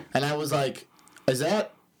 Right. And I was like, is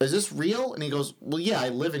this real? And he goes, well, yeah, I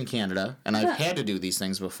live in Canada and I've had to do these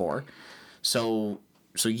things before. So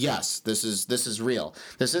yes, this is real.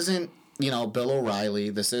 This isn't, Bill O'Reilly.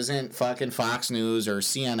 This isn't fucking Fox News or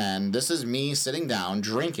CNN. This is me sitting down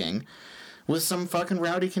drinking with some fucking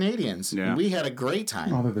rowdy Canadians. Yeah. We had a great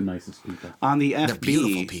time. Oh, they're the nicest people. On the FB, They're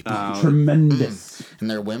beautiful people. Tremendous.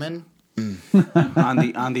 And they're women. on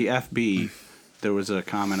the FB, there was a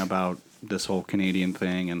comment about this whole Canadian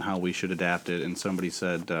thing and how we should adapt it, and somebody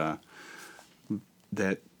said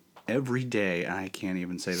that every day, and I can't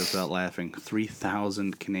even say this without laughing,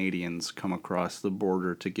 3,000 Canadians come across the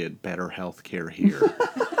border to get better health care here.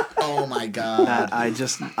 Oh my God. I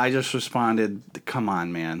just responded, come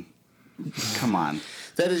on, man. Come on.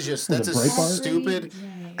 That's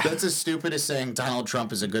as stupid as saying Donald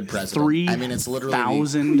Trump is a good president. I mean, it's literally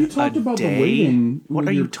 3,000 You talked about the waiting. What are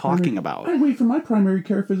with you your talking about? I wait for my primary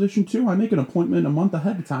care physician, too. I make an appointment a month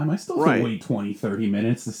ahead of time. I still have to wait 20, 30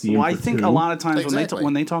 minutes to see him. Well, I think a lot of times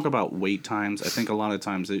when they talk about wait times, I think a lot of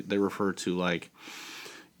times they refer to, like,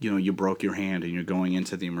 you broke your hand and you're going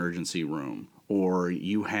into the emergency room, or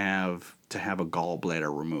you have to have a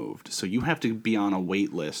gallbladder removed. So you have to be on a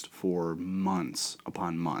wait list for months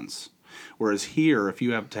upon months. Whereas here, if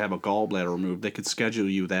you have to have a gallbladder removed, they could schedule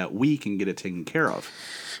you that week and get it taken care of.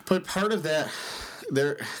 But part of that,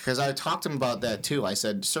 because I talked to him about that too. I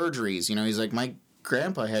said, surgeries. He's like, my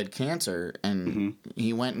grandpa had cancer, and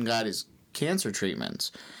he went and got his cancer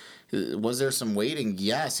treatments. Was there some waiting?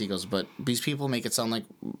 Yes. He goes, but these people make it sound like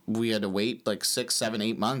we had to wait like 6, 7,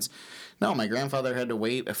 8 months. No, my grandfather had to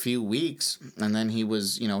wait a few weeks, and then he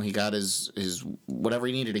was, he got his whatever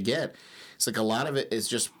he needed to get. It's like a lot of it is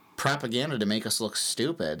just propaganda to make us look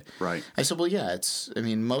stupid. Right. I said, well, yeah,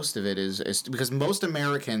 most of it is because most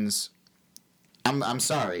Americans, I'm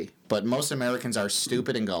sorry, but most Americans are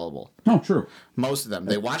stupid and gullible. Oh, true. Most of them.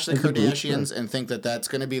 They watch the Kardashians and think that that's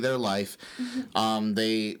going to be their life.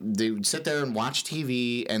 They sit there and watch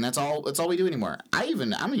TV, and that's all we do anymore.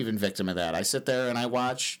 I'm even victim of that. I sit there and I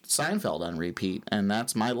watch Seinfeld on repeat, and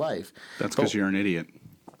that's my life. That's because you're an idiot.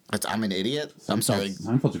 I'm an idiot. I'm sorry.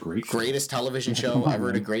 Seinfeld's a greatest television show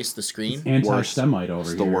ever to grace the screen. Anti-Semite over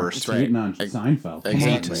here. The worst. It's hating on Seinfeld.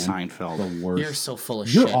 Exactly. Seinfeld. The worst. You're so full of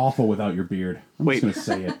shit. You're awful without your beard. I'm just going to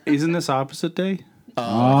say it. Isn't this opposite day? Dan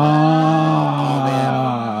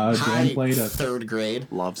played a third grade.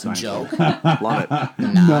 Love Seinfeld. Joke. Love it.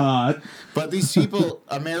 Not. But these people,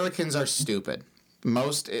 Americans are stupid.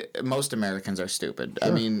 Most Americans are stupid.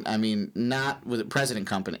 Sure. I mean, not with present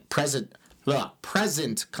company,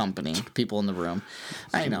 people in the room.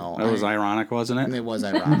 I know. That was ironic, wasn't it? It was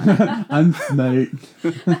ironic. I'm Nate.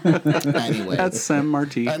 Anyway. That's Sam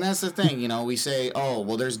Marty. And that's the thing, we say, oh,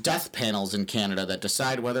 well, there's death panels in Canada that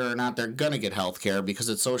decide whether or not they're going to get health care because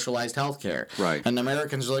it's socialized health care. Right. And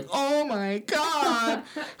Americans are like, oh, my God.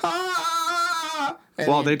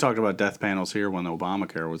 Well, they talked about death panels here when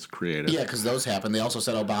Obamacare was created. Yeah, because those happened. They also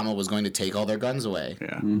said Obama was going to take all their guns away.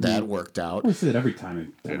 Yeah. That worked out. We say it every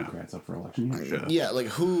time a Democrat's up for election. Yeah, like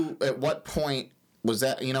who, at what point Was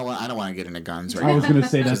that, you know what? I don't want to get into guns right I now. was going to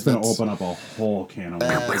say that's going to That's- open up a whole can of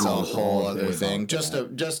That's a worms. whole other About thing.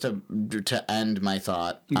 that. Just to end my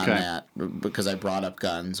thought on Okay. that, because I brought up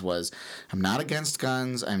guns, was I'm not against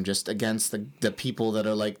guns. I'm just against the people that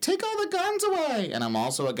are like, take all the guns away, and I'm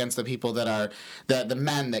also against the people that are the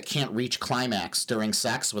men that can't reach climax during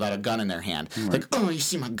sex without a gun in their hand. Like, oh, you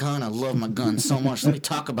see my gun? I love my gun so much. Let me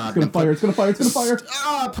talk about It's going to fire. It's going to fire. It's going to fire.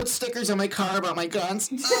 Oh, put stickers on my car about my guns.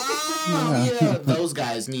 Oh, yeah. Those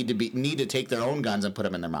guys need to take their own guns and put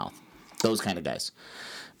them in their mouth. Those kind of guys.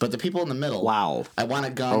 But the people in the middle, Wow. I want a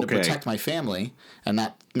gun to Okay. protect my family and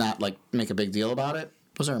not like make a big deal about it.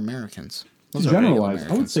 Those are Americans. Those are Generalize. real I would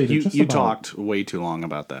Americans. say that You just you about, talked way too long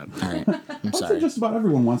about that. All right. I'm I would say sorry. just about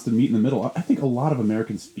everyone wants to meet in the middle. I think a lot of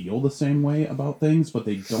Americans feel the same way about things, but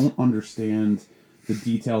they don't understand the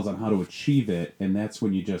details on how to achieve it, and that's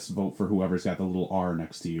when you just vote for whoever's got the little R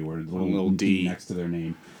next to you or the little D next to their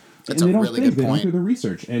name. That's and a they don't really think, good they point. don't do the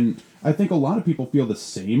research. And I think a lot of people feel the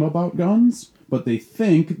same about guns, but they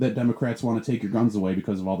think that Democrats want to take your guns away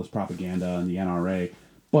because of all this propaganda and the NRA.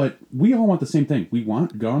 But we all want the same thing. We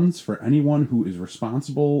want guns for anyone who is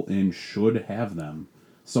responsible and should have them.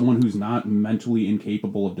 Someone who's not mentally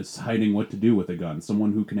incapable of deciding what to do with a gun.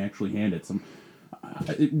 Someone who can actually hand it.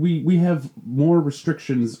 We have more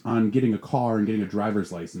restrictions on getting a car and getting a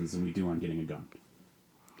driver's license than we do on getting a gun.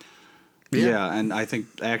 Yeah, and I think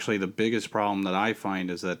actually the biggest problem that I find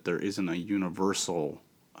is that there isn't a universal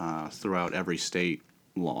throughout every state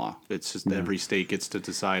law. It's just every state gets to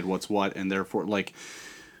decide what's what, and therefore, like,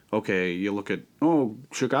 okay, you look at,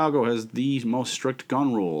 Chicago has the most strict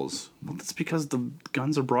gun rules. Well, that's because the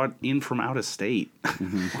guns are brought in from out of state.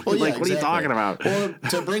 Well, yeah, like, what are you exactly. talking about? Well,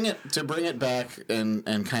 to bring it back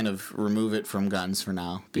and kind of remove it from guns for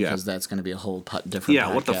now, because that's going to be a whole different.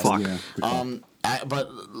 Yeah, what the podcast. fuck? Yeah, good call.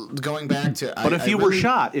 But going back to, But if you were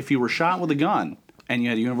shot with a gun and you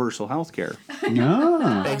had universal health care,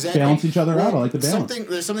 No. Exactly. Balance each other out. I like the balance.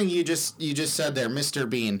 There's something you just said there, Mr.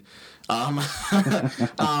 Bean.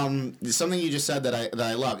 Something you just said that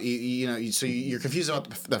I love. So you're confused about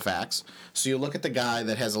the facts. So you look at the guy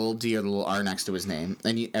that has a little D or the little R next to his name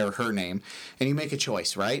or her name, and you make a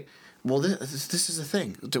choice, right? Well, this is the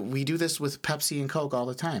thing. We do this with Pepsi and Coke all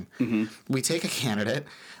the time. Mm-hmm. We take a candidate,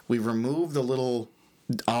 we remove the little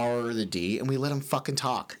R or the D, and we let them fucking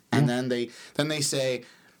talk. And then they say,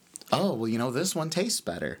 oh, well, this one tastes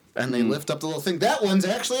better. And they lift up the little thing. That one's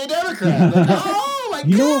actually a Democrat. Like, oh, my God.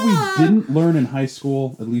 You know what we didn't learn in high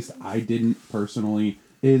school, at least I didn't personally,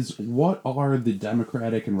 is what are the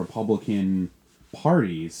Democratic and Republican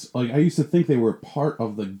parties? Like, I used to think they were part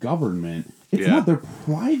of the government. It's Yeah. not. They're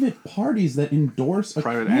private parties that endorse a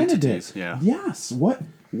Private candidate. entities, yeah. Yes.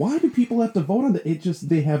 Why do people have to vote on that?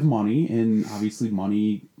 They have money, and obviously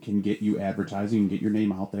money can get you advertising and get your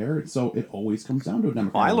name out there. So it always comes down to a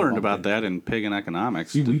Democrat. well, I and learned Republican. about that in Pig and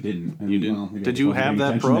Economics. See, we didn't. And, You didn't? well, maybe Did I you wasn't have paying that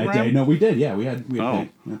attention program? day. No, we did. Yeah, we had Oh.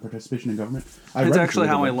 participation in government. That's actually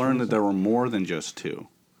how I registered learned with that there were more than just two.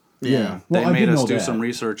 Yeah. They Well, I made did us know do that. some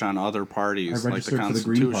research on other parties, I like the registered for the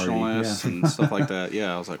Green Party, Constitutionalists yeah. and stuff like that.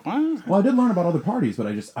 Yeah, I was like, what? Well, I did learn about other parties, but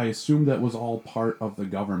I assumed that was all part of the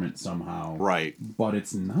government somehow. Right. But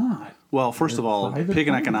it's not. Well, first of all, private Pig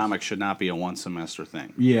and parties. Economics should not be a one-semester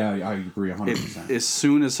thing. Yeah, I agree 100%. As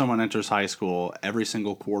soon as someone enters high school, every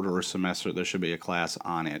single quarter or semester, there should be a class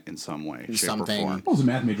on it in some way, shape, Something. or form. I was a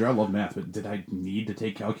math major. I love math, but did I need to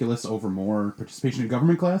take calculus over more participation in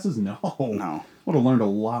government classes? No. No. I would have learned a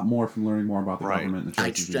lot more from learning more about the Right. government and the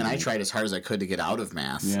churches. I tried as hard as I could to get out of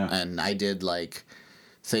math. Yeah. And I did,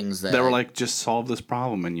 things that... They were like, just solve this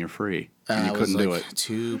problem and you're free. And you I was couldn't do it.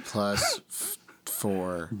 2 plus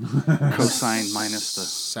 4 Cosine minus the...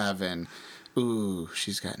 7. Ooh,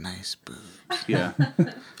 she's got nice boobs. Yeah.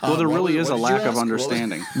 Well, there really is a what did you lack of ask? What was-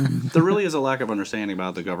 understanding. There really is a lack of understanding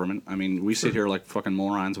about the government. I mean, we sit here like fucking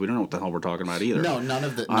morons. We don't know what the hell we're talking about either. No, none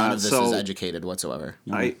of this so- is educated whatsoever.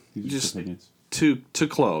 I Just just opinions. to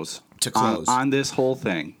close. To close. on this whole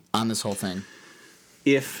thing. On this whole thing.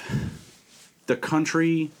 If the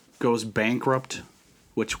country goes bankrupt,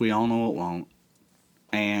 which we all know it won't,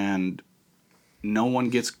 and no one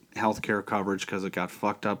gets health care coverage because it got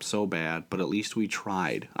fucked up so bad, but at least we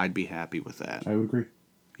tried, I'd be happy with that. I would agree.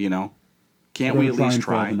 You know? Can't I'd we rather at try least and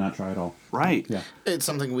fail try? than not try at all. Right. Yeah. It's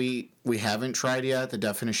something we haven't tried yet. The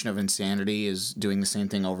definition of insanity is doing the same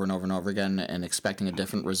thing over and over and over again and expecting a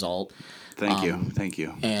different result. Thank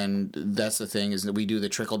you. And that's the thing, is that we do the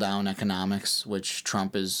trickle-down economics, which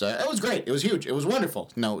Trump is... it was great. It was huge. It was wonderful.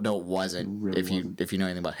 No, it wasn't, Really if you know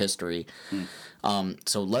anything about history.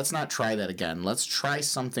 So let's not try that again. Let's try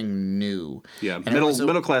something new. Yeah, And it was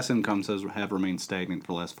middle class incomes have remained stagnant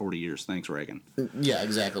for the last 40 years. Thanks, Reagan. Yeah,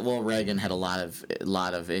 exactly. Well, Reagan had a lot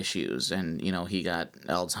of issues, and he got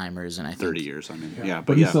Alzheimer's, and I think 30 years, I mean. Yeah,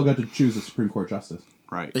 But he still got to choose a Supreme Court justice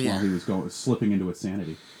right. Yeah. while he was slipping into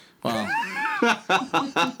insanity. Well,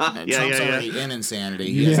 Trump's already in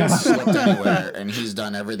insanity. He Yeah. hasn't slipped anywhere, and he's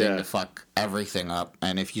done everything Yeah. to fuck everything up.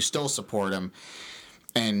 And if you still support him,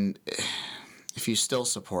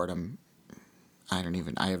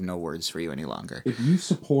 I have no words for you any longer. If you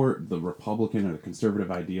support the Republican or the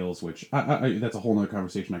conservative ideals, which that's a whole other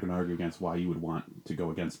conversation I can argue against why you would want to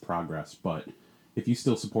go against progress, but if you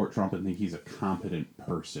still support Trump and think he's a competent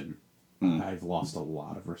person, I've lost a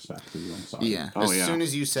lot of respect for you. I'm sorry. Yeah. Oh, As soon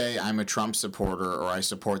as you say I'm a Trump supporter or I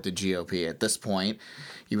support the GOP, at this point,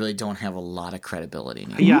 you really don't have a lot of credibility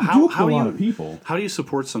anymore. Yeah, You how a do lot you of people. How do you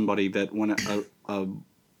support somebody that when a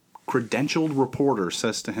credentialed reporter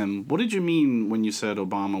says to him, "What did you mean when you said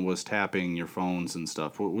Obama was tapping your phones and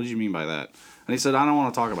stuff? What did you mean by that?" And he said, "I don't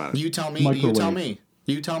want to talk about it." You tell me. Microwave. You tell me.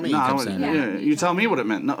 You tell me. No, you I kept don't- saying that. yeah, you tell me what it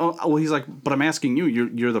meant. No, well, he's like, but I'm asking you.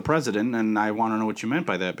 You're the president, and I want to know what you meant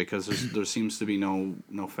by that because there seems to be no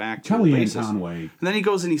factual Kellyanne basis. Conway. And then he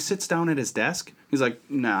goes and he sits down at his desk. He's like,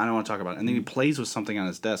 "Nah, I don't want to talk about it." And then he plays with something on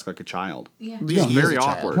his desk like a child. Yeah. Yeah, he is very a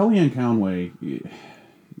child. awkward. Kellyanne Conway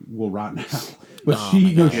will rot now, but Oh she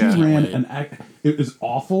my God, she I can't ran wait. an act. It was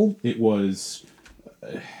awful. It was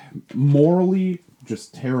morally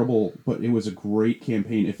just terrible, but it was a great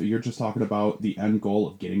campaign. If you're just talking about the end goal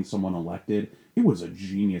of getting someone elected, it was a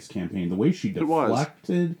genius campaign. The way she was.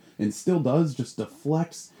 deflected and still does, just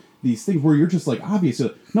deflects these things where you're just like,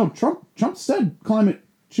 obviously, no, Trump said climate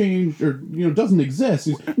change or doesn't exist.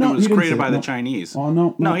 No, It was he didn't created say by that. the Chinese. Oh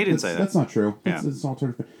no, No, he didn't say that. That's not true. Yeah. It's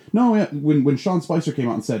alternative. No, yeah, when Sean Spicer came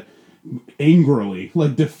out and said angrily,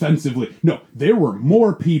 like defensively, no, there were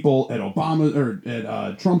more people at Obama or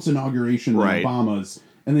at Trump's inauguration than Right. Obama's.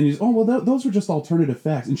 And then he's, those were just alternative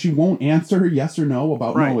facts, and she won't answer yes or no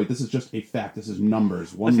about. Right. No, wait, this is just a fact. This is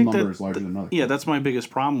numbers. I One think number that- is larger than another. Yeah, that's my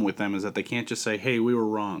biggest problem with them is that they can't just say, "Hey, we were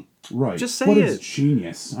wrong." Right. Just say But it. it's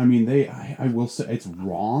genius. I mean, I will say it's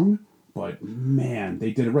wrong, but man,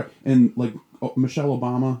 they did it right. And like Michelle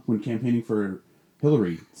Obama, when campaigning for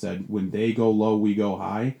Hillary, said, "When they go low, we go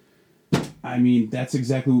high." I mean, that's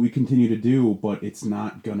exactly what we continue to do, but it's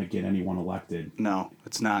not going to get anyone elected. No,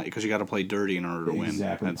 it's not because you got to play dirty in order to win.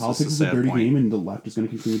 Exactly. That's Politics just is a sad dirty point. game, and the left is going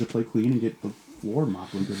to continue to play clean and get the floor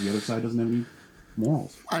mopped because the other side doesn't have any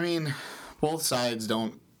morals. I mean, both sides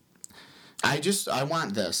don't. I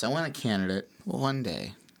want this. I want a candidate one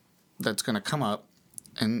day that's going to come up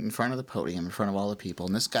in front of the podium, in front of all the people,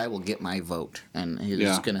 and this guy will get my vote. And he's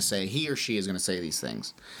Yeah. going to say, he or she is going to say these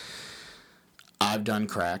things. I've done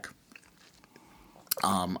crack.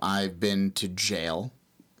 I've been to jail.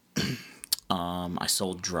 I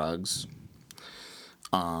sold drugs.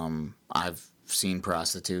 I've seen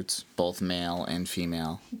prostitutes, both male and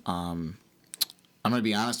female. I'm going to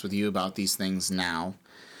be honest with you about these things now.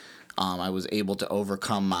 I was able to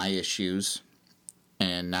overcome my issues,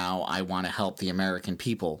 and now I want to help the American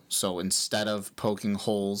people. So instead of poking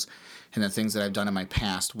holes in the things that I've done in my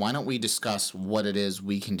past, why don't we discuss what it is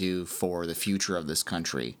we can do for the future of this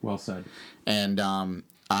country? Well said. And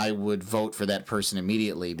I would vote for that person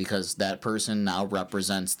immediately because that person now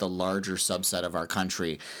represents the larger subset of our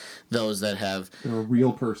country. Those that have, They're a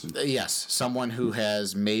real person. yes, someone who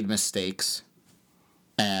has made mistakes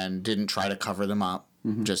and didn't try to cover them up.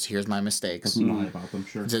 Just here's my mistakes. Doesn't lie about them,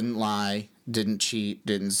 sure. Didn't lie, didn't cheat,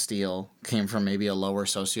 didn't steal, came from maybe a lower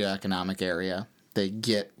socioeconomic area. They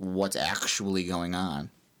get what's actually going on.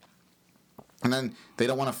 And then they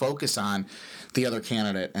don't want to focus on the other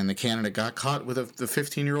candidate, and the candidate got caught with the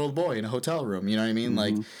 15-year-old boy in a hotel room. You know what I mean?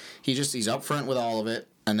 Like, he's upfront with all of it,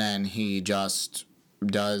 and then he just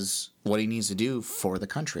does what he needs to do for the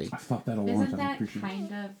country. I thought that a long Isn't time. I that appreciate it.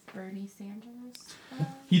 kind of Bernie Sanders?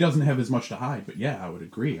 He doesn't have as much to hide, but yeah, I would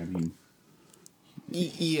agree. I mean,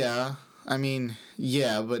 Yeah. I mean,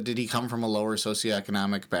 yeah, but did he come from a lower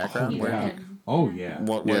socioeconomic background? He yeah. did. Oh yeah.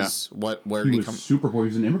 Where He did he was come? super poor. He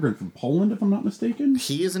was an immigrant from Poland, if I'm not mistaken.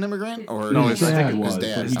 He is an immigrant, or No, his his- I dad think was. his but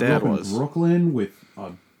dad. He grew dad up in was. Brooklyn with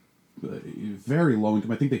a very low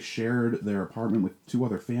income. I think they shared their apartment with two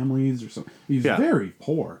other families or something. He's Yeah. very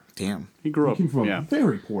poor. Damn, He grew He up. came from a Yeah.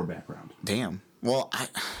 very poor background. damn. Well,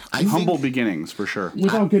 I Humble think, beginnings, for sure.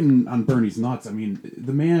 Without getting on Bernie's nuts, I mean,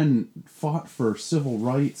 the man fought for civil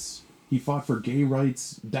rights. He fought for gay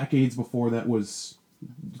rights decades before that was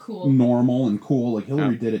Cool. normal and cool. Like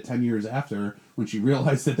Hillary Yeah. did it 10 years after when she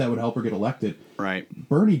realized that would help her get elected. Right.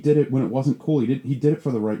 Bernie did it when it wasn't cool. He did it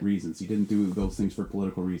for the right reasons. He didn't do those things for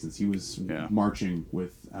political reasons. He was marching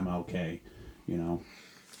with MLK, you know.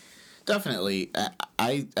 definitely.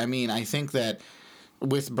 I mean, I think that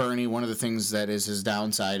with Bernie, one of the things that is his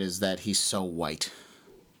downside is that he's so white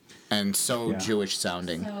and so Yeah. Jewish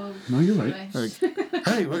sounding. So No, you're right. Jewish.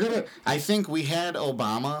 Hey, I think we had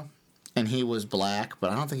Obama, and he was black, but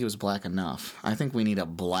I don't think he was black enough. I think we need a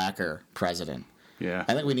blacker president. Yeah.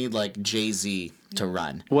 I think we need like Jay-Z to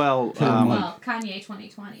run. Well, Well, Kanye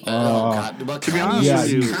 2020. Oh God! Well, to be honest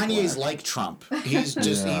with you- Kanye's like Trump. He's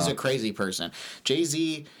just he's a crazy person.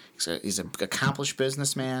 Jay-Z, he's an accomplished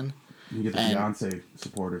businessman. You get the And- Beyonce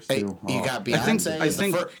supporters Hey, too. you Oh. got Beyonce. I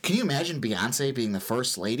think- Can you imagine Beyonce being the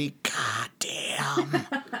first lady? God damn!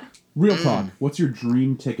 Real talk. What's your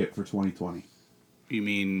dream ticket for 2020? you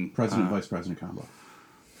mean President, vice president combo.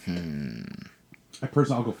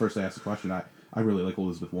 I'll go first to ask the question. I really like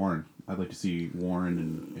Elizabeth Warren. I'd like to see Warren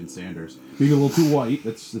and Sanders. Being a little too white,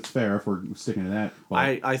 that's fair if we're sticking to that.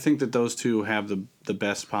 But I think that those two have the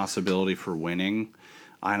best possibility for winning.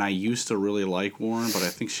 And I used to really like Warren, but I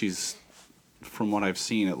think she's, from what I've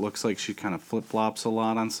seen, it looks like she kind of flip-flops a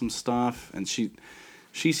lot on some stuff. And she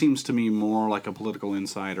seems to me more like a political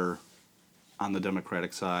insider on the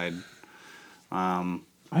Democratic side.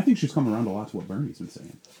 I think she's come around a lot to what Bernie's been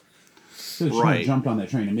saying. So she kind Right. of jumped on that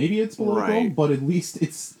train. And maybe it's political, Right. but at least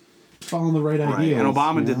it's following the right Right. ideas. And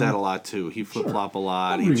Obama you did know? that a lot, too. He flip-flop a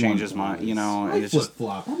lot. He Everyone changes mind, does. and I it's just...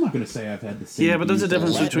 flip-flop. I'm not going to say I've had the same Yeah, but there's a views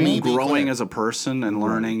difference all Let the me between be growing clear. as a person and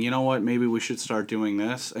learning, you know what, maybe we should start doing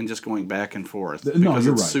this, and just going back and forth. No, Because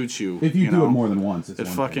you're it right. suits you. If you do know? it more than once, it's It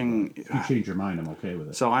one fucking- thing. But if you change your mind, I'm okay with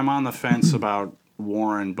it. So I'm on the fence about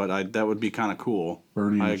Warren, but that would be kind of cool.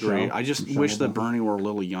 Bernie I and agree. Michelle? I just Michelle wish that Obama? Bernie were a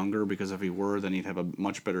little younger, because if he were, then he'd have a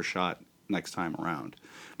much better shot next time around.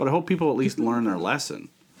 But I hope people at least learn their lesson.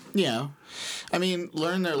 Yeah, I mean,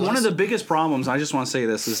 learn their. One of the biggest problems, I just want to say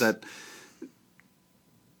this, is that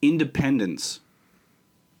independents,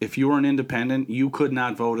 if you were an independent, you could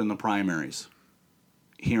not vote in the primaries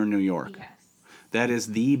here in New York. Yes. That is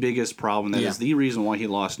the biggest problem. That is Yeah. the reason why he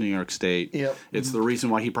lost New York State. Yep. It's the reason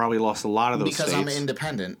why he probably lost a lot of those because states. I'm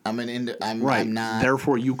independent. I'm Right. I'm not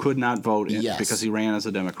Therefore, you could not vote Yes. because he ran as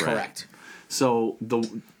a Democrat. correct. So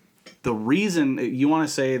the reason you want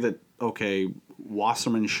to say that, okay,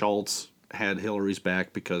 Wasserman Schultz had Hillary's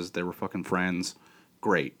back because they were fucking friends,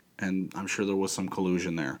 great, and I'm sure there was some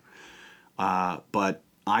collusion there. But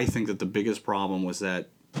I think that the biggest problem was that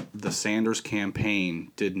the Sanders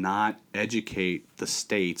campaign did not educate the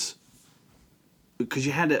states, because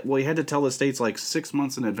you had to tell the states like 6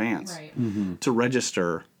 months in advance Right. to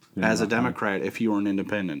register as a okay. Democrat if you were an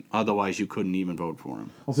independent. Otherwise, you couldn't even vote for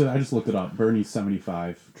him. Also, I just looked it up. Bernie's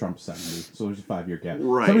 75, Trump's 70. So there's a 5-year gap.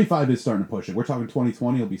 Right. 75 is starting to push it. We're talking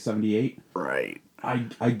 2020, it'll be 78. Right.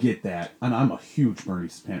 I get that. And I'm a huge Bernie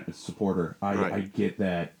supporter. I Right. get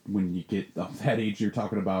that when you get of that age you're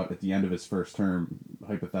talking about at the end of his first term,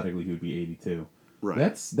 hypothetically, he would be 82. Right.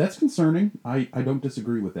 That's concerning. I don't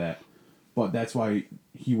disagree with that. But that's why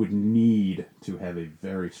he would need to have a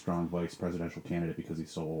very strong vice presidential candidate because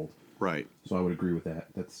he's so old. Right. So I would agree with that.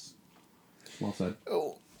 That's well said.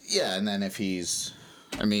 Oh, yeah, and then if he's,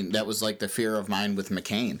 I mean, that was like the fear of mine with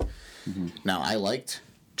McCain. Now I liked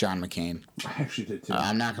John McCain. I actually did too.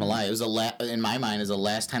 I'm not gonna lie. It was in my mind, is the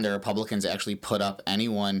last time the Republicans actually put up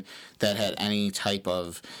anyone that had any type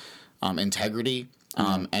of integrity.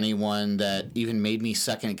 Anyone that even made me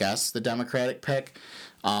second guess the Democratic pick.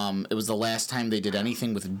 It was the last time they did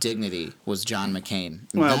anything with dignity was John McCain.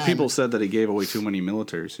 Well, Then- people said that he gave away too many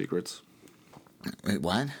military secrets. Wait,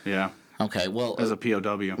 what? Yeah, Okay, well, as a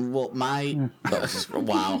POW. well, my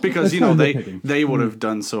wow. Because That's you know kinda they nitpicking. would have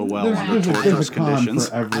done so well There's, under there's a torturous con conditions.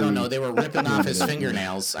 for every. I don't know. They were ripping off his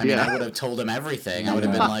fingernails. I mean, Yeah. I would have told him everything. I would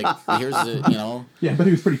have been like, "Here's the, you know." Yeah, but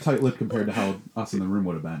he was pretty tight-lipped compared to how us in the room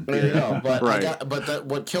would have been. There you go. But Right.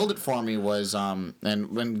 what killed it for me was and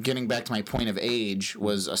when getting back to my point of age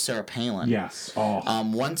was Sarah Palin. Yes. Oh.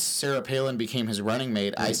 Once Sarah Palin became his running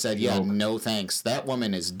mate, I said, "Yeah, no thanks. That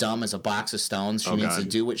woman is dumb as a box of stones. She needs God. to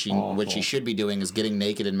do what she Awful. should be doing is getting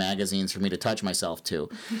naked in magazines for me to touch myself to.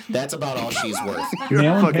 That's about all she's worth."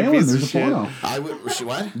 Nail and fucking Palin. piece of There's a shit. porno. I would.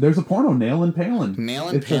 What? There's a porno. Nail and Palin. Nail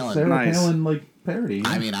and it's Palin. a Sarah Nice. Palin like parody.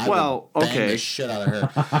 I mean, I Well, would bang okay. the shit out of her.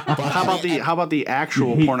 But How about the actual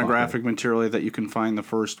You hate pornographic material that you can find the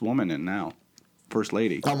first woman in now? first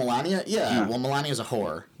lady. Oh, Melania? Yeah. Yeah. Well, Melania's a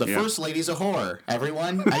whore. The Yeah. first lady's a whore.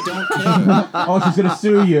 Everyone, I don't care. Oh, she's gonna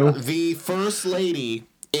sue you. The first lady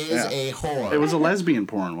is a whore. It was a lesbian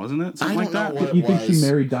porn, wasn't it? Something I like don't that. know what You it think she was.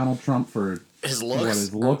 married Donald Trump for His what looks?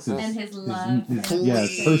 his looks is, And his love.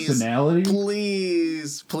 his personality?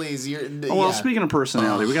 Please. You're, Oh, well, yeah. speaking of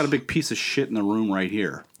personality, we got a big piece of shit in the room right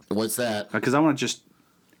here. What's that? Because I want to just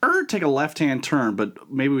take a left-hand turn,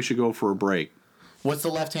 but maybe we should go for a break. What's the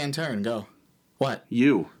left-hand turn? Go. What?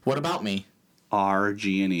 You, What about me? R,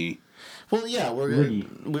 G, and E. Well, yeah, Riggy.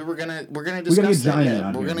 we're gonna We gotta discuss get that. Gina Yeah.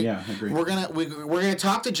 on We're here. gonna Yeah, I agree. we're gonna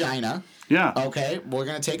talk to Gina. Yeah. Okay, we're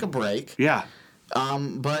gonna take a break. Yeah.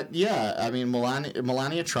 But yeah, I mean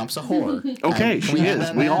Melania Trump's a whore. Okay, Can we she add is.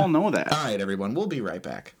 that We in? all know that. All right, everyone, we'll be right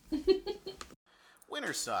back.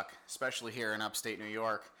 Winters suck, especially here in upstate New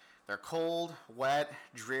York. They're cold, wet,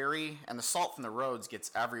 dreary, and the salt from the roads gets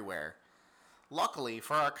everywhere. Luckily,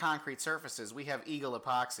 for our concrete surfaces, we have Eagle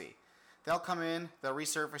Epoxy. They'll come in, they'll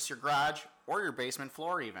resurface your garage or your basement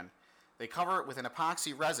floor even. They cover it with an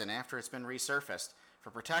epoxy resin after it's been resurfaced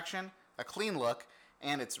for protection, a clean look,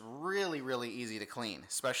 and it's really, really easy to clean,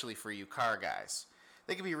 especially for you car guys.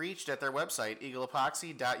 They can be reached at their website,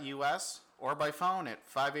 eagleepoxy.us, or by phone at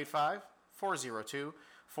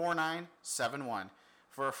 585-402-4971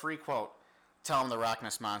 for a free quote. Tell them the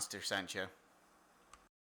Rockness Monster sent you.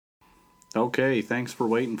 Okay, thanks for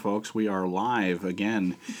waiting, folks. We are live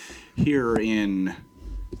again here in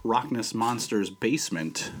Rockness Monster's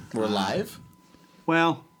basement. We're live?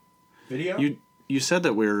 Well, Video? you said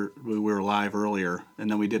that we were live earlier, and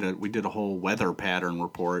then we did a whole weather pattern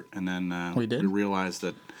report, and then We did? we realized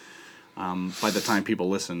that by the time people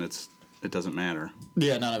listen, it doesn't matter.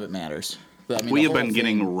 Yeah, none of it matters. I mean, We the have been whole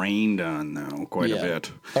getting thing- rained on though quite a Yeah.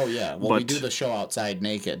 bit. Oh, yeah. Well, we But- do the show outside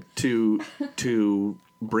naked. To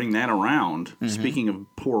bring that around, Mm-hmm. speaking of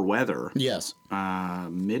poor weather, Yes.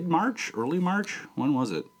 mid-March, early March, when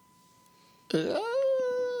was it?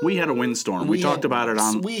 We had a windstorm. We talked about it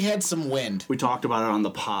on. We had some wind. We talked about it on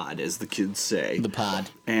the pod, as the kids say. The pod.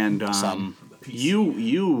 And Some.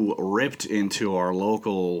 you ripped into our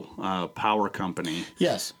local power company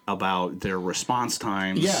Yes. about their response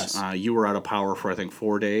times. Yes. You were out of power for I think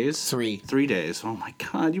 4 days. 3. 3 days. Oh my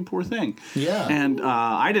God, you poor thing. Yeah. And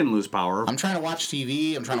I didn't lose power. I'm trying to watch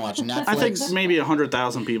TV. I'm trying to watch Netflix. I think maybe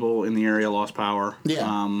 100,000 people in the area lost power.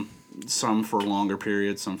 Yeah. Some for longer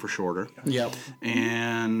periods, some for shorter. Yep.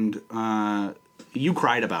 And you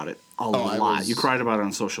cried about it a I lot. was- You cried about it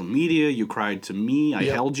on social media. You cried to me. I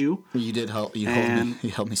Yep. held you. You did help. You And- held me. You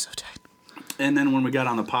held me so tight. And then when we got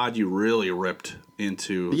on the pod, you really ripped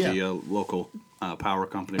into Yeah. the local power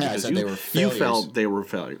company Yeah, I because said they were you failures. felt they were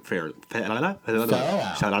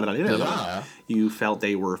Yeah. You felt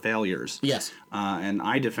they were failures. Yes. And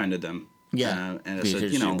I defended them. Yeah. And I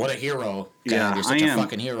said, you know, what a hero. God, Yeah, you're such I a am.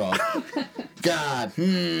 fucking hero. God.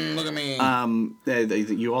 Look at me.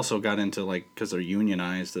 you also got into like because they're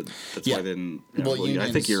unionized. That's Yeah. why they didn't. Well, I think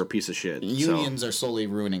unions- you're a piece of shit. Unions are slowly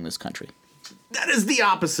ruining this country. So that is the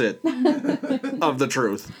opposite of the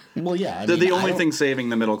truth. Well, yeah. I They're mean, the I only don't- thing saving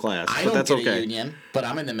the middle class. I But don't that's get okay. a union, but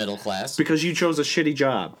I'm in the middle class. Because you chose a shitty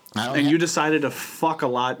job. I don't And ha- you decided to fuck a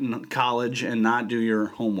lot in college and not do your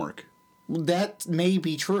homework. That may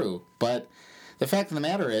be true, but the fact of the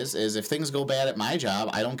matter is if things go bad at my job,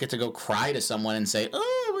 I don't get to go cry to someone and say,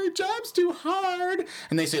 "Oh, my job's too hard,"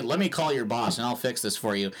 and they say, "Let me call your boss and I'll fix this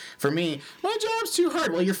for you." For me, my job's too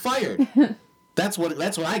hard. Well, you're fired. That's what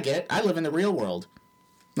I get. I live in the real world.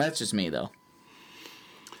 That's just me, though.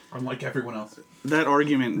 Unlike everyone else. That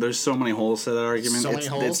argument, there's so many holes to that argument. So many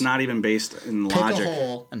holes? It's not even based in Pick logic. a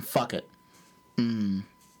hole and fuck it.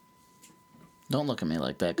 Don't look at me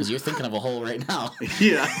like that, because you're thinking of a hole right now.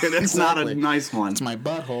 Yeah, that's not Exactly. a nice one. It's my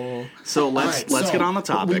butthole. So All let's right, so get on the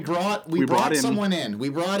topic. We brought in someone in. We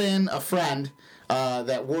brought in a friend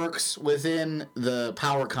that works within the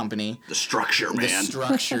power company. the structure, The man.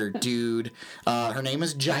 structure, dude. Her name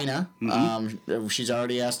is Gina. She's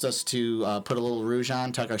already asked us to put a little rouge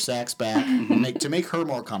on, tuck our sacks back, to make her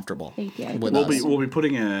more comfortable. Thank you. With We'll us. be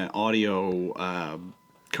putting an audio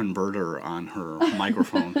converter on her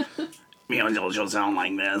microphone. She'll sound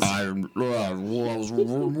like this. I was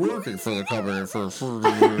working for the company for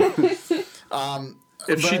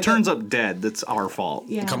If she but- turns up dead, that's our fault.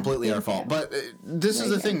 Yeah. completely our thank fault. you. But this is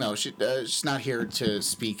Very the thing, good. though. She's not here to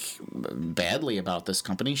speak badly about this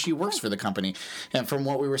company. She works for the company, and from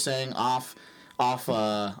what we were saying off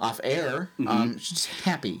air, she's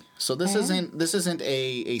happy. So this isn't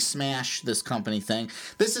a smash this company thing.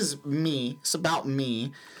 This is me. It's about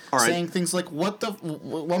me. All right. Saying things like, "What the?"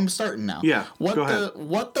 Well, I'm starting now. Yeah, What go the? ahead.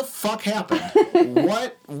 What the fuck happened?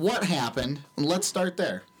 What happened? Let's start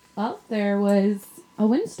there. Well, there was a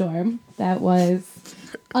windstorm that was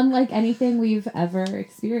unlike anything we've ever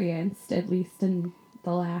experienced, at least in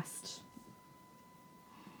the last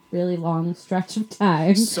really long stretch of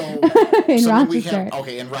time. So, in so we Rochester. have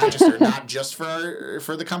in Rochester, not just for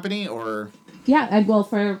the company, or Yeah, well,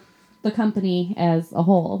 for the company as a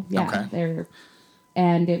whole. Yeah, Okay.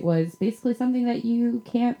 And it was basically something that you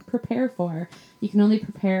can't prepare for. You can only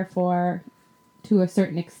prepare for to a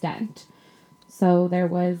certain extent. So there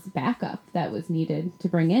was backup that was needed to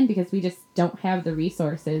bring in because we just don't have the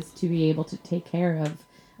resources to be able to take care of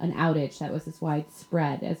an outage that was as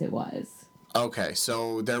widespread as it was. Okay,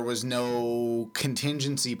 so there was no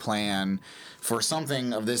contingency plan for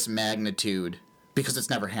something of this magnitude because it's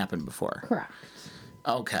never happened before. Correct.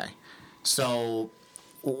 Okay, so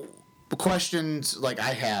questions like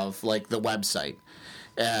I have, like the website.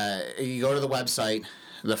 You go to the website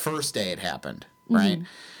the first day it happened, right? Mm-hmm.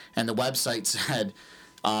 And the website said,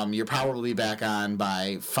 you're probably back on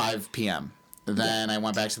by 5 p.m. Then I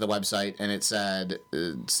went back to the website and it said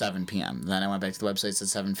 7 p.m. Then I went back to the website, it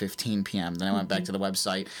said 7:15 p.m. Then I went back to the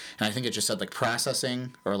website and I think it just said like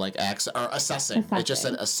processing or like assessing. It just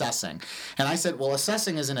said assessing. And I said, well,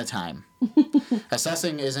 assessing isn't a time.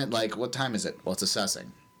 Assessing isn't like, what time is it? Well, it's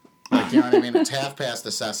assessing. Like, you know what I mean? It's half past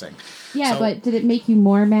assessing. Yeah, but did it make you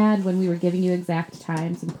more mad when we were giving you exact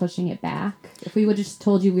times and pushing it back? If we would have just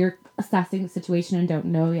told you we were assessing the situation and don't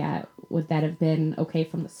know yet, would that have been okay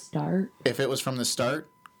from the start? If it was from the start,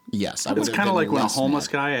 yes. It's kind of like when a homeless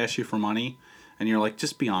guy asks you for money and you're like,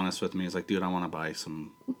 just be honest with me. He's like, dude, I want to buy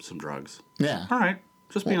some drugs. Yeah. All right.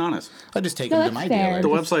 Just be honest. I just take him to my dealer. The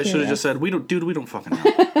website should have just said, we don't fucking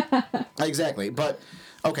know. Exactly. But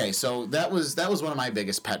okay, so that was one of my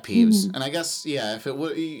biggest pet peeves. Mm-hmm. And I guess, yeah, if it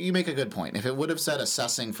would, you make a good point. If it would have said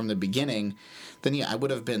assessing from the beginning, then yeah, I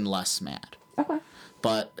would have been less mad. Okay.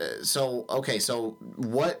 But so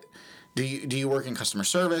what do you work in customer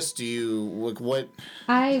service? Do you what?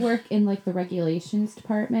 I work in like the regulations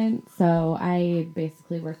department, so I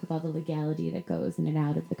basically work with all the legality that goes in and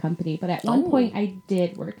out of the company. But at one point, I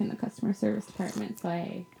did work in the customer service department, so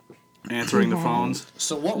I answering the phones.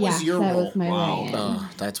 So what was your that role? Was my way in.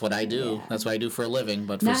 That's what I do. Yeah. That's what I do for a living,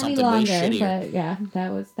 but for Not something any longer, way shittier. But yeah,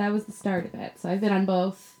 that was the start of it. So I've been on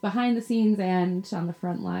both behind the scenes and on the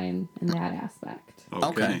front line in that aspect.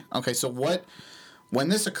 Okay. So when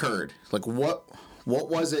this occurred, like what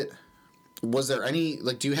was it? Was there any,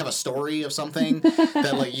 like, do you have a story of something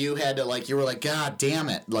that, like, you had to, like, you were like, God damn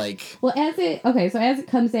it, like... Well, as it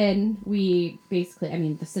comes in, we basically, I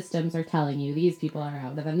mean, the systems are telling you these people are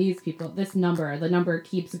out, and then these people, the number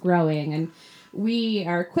keeps growing, and we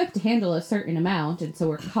are equipped to handle a certain amount, and so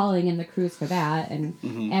we're calling in the crews for that,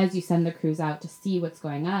 and as you send the crews out to see what's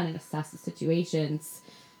going on and assess the situations,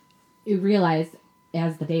 you realize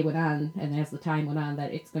as the day went on and as the time went on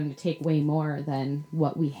that it's going to take way more than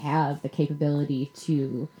what we have the capability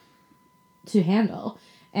to handle.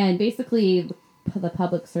 And basically the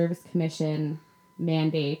Public Service Commission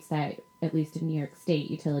mandates that, at least in New York State,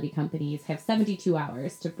 utility companies have 72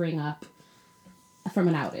 hours to bring up from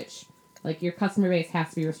an outage. Like, your customer base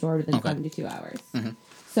has to be restored within 72 hours. Mm-hmm.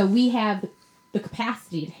 So we have the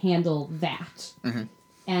capacity to handle that. Mm-hmm.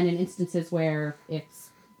 And in instances where it's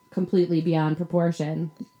completely beyond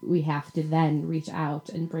proportion, we have to then reach out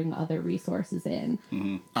and bring other resources in.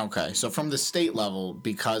 Mm-hmm. Okay, so from the state level,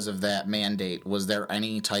 because of that mandate, was there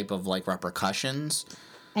any type of, like, repercussions?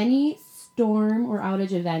 Any storm or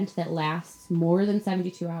outage event that lasts more than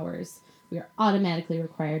 72 hours, we are automatically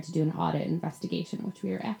required to do an audit investigation, which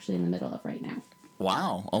we are actually in the middle of right now.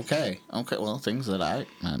 Wow, okay, well, things that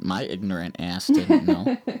my ignorant ass didn't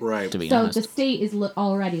know. Right. To be honest. So the state is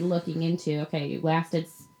already looking into, okay, it lasted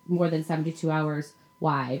more than 72 hours.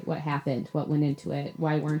 Why? What happened? What went into it?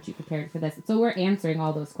 Why weren't you prepared for this? So we're answering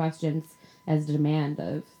all those questions as a demand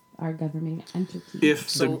of our governing entity.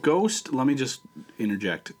 Let me just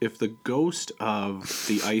interject. If the ghost of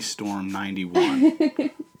the Ice Storm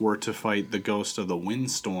 91 were to fight the ghost of the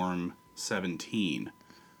Windstorm 17,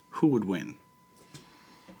 who would win?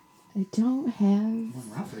 I don't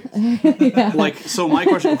have... Yeah. Like, so my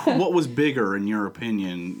question, what was bigger in your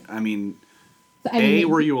opinion? I mean,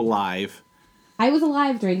 were you alive? I was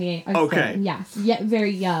alive during the okay. Yes, yet very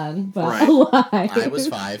young, but alive. I was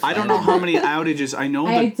 5. I don't know how many outages. I know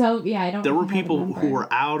that I don't. There were people who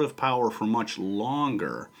were out of power for much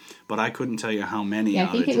longer, but I couldn't tell you how many. Yeah,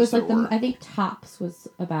 I think it was like were. I think tops was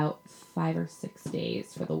about 5 or 6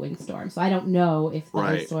 days for the windstorm. So I don't know if the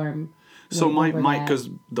windstorm. So because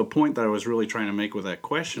the point that I was really trying to make with that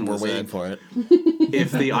question was waiting for it.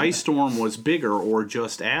 If the ice storm was bigger or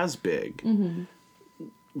just as big,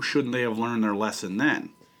 shouldn't they have learned their lesson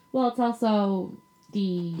then? Well, it's also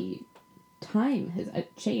the time has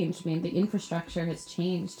changed. I mean, the infrastructure has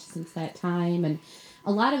changed since that time, and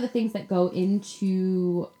a lot of the things that go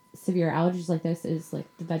into severe outages like this is like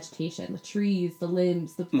the vegetation, the trees, the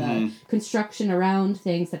limbs, the construction around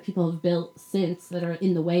things that people have built since that are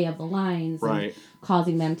in the way of the lines and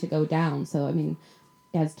causing them to go down. So, I mean,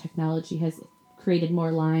 as technology has created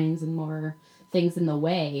more lines and more things in the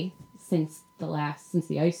way since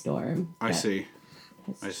the ice storm. I see.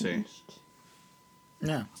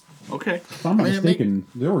 Yeah. Okay. If I'm not mistaken,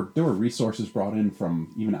 there were resources brought in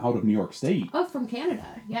from even out of New York State. Oh, from Canada.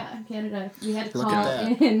 Yeah, Canada. We had to Look at call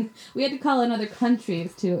that. in. We had to call in other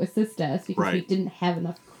countries to assist us because we didn't have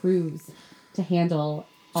enough crews to handle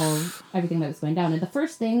everything that was going down. And the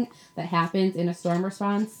first thing that happens in a storm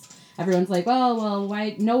response, everyone's like, "Oh, well,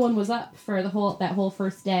 why no one was up for that whole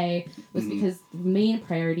first day?" Was because the main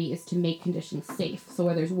priority is to make conditions safe. So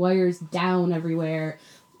where there's wires down everywhere,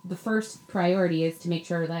 the first priority is to make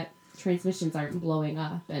sure that transmissions aren't blowing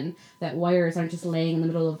up and that wires aren't just laying in the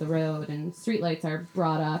middle of the road and streetlights are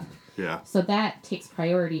brought up. Yeah. So that takes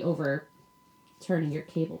priority over turning your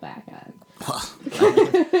cable back on.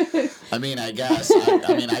 I mean, I guess.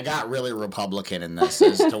 I got really Republican in this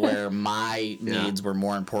as to where my needs were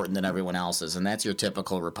more important than everyone else's, and that's your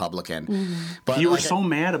typical Republican. But You were so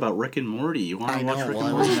mad about Rick and Morty. You want to watch Rick and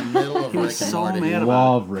I was Morty? in the middle of Rick and so Morty. mad about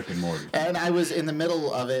Love Rick and Morty. And I was in the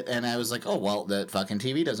middle of it, and I was like, oh, well, the fucking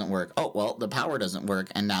TV doesn't work. Oh, well, the power doesn't work,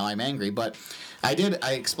 and now I'm angry. But I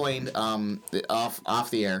explained off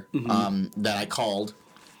the air that I called.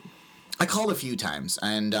 I called a few times,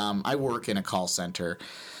 and I work in a call center,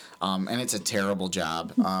 and it's a terrible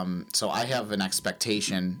job. So I have an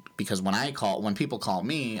expectation because when people call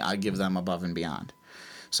me, I give them above and beyond.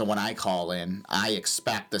 So when I call in, I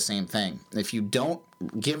expect the same thing. If you don't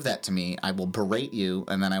give that to me, I will berate you,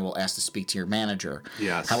 and then I will ask to speak to your manager.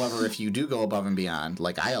 Yes. However, if you do go above and beyond,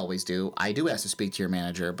 like I always do, I do ask to speak to your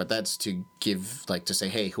manager, but that's to to say,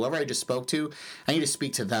 hey, whoever I just spoke to, I need to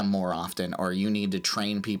speak to them more often, or you need to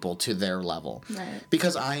train people to their level. Right.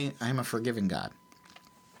 Because I'm a forgiving God.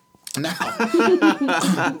 Now,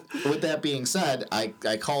 with that being said, I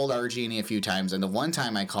called RG&E a few times, and the one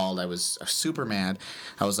time I called, I was super mad.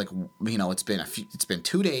 I was like, it's been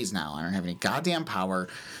 2 days now. I don't have any goddamn power.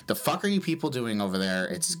 The fuck are you people doing over there?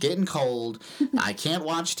 It's getting cold. I can't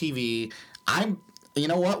watch TV. You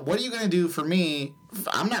know what? What are you gonna do for me?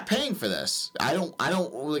 I'm not paying for this. I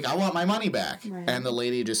want my money back. Right. And the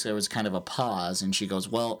lady there was kind of a pause, and she goes,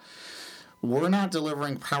 well, we're not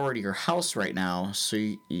delivering power to your house right now, so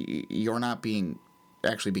you're not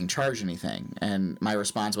actually being charged anything. And my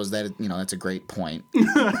response was that, that's a great point.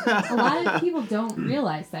 A lot of people don't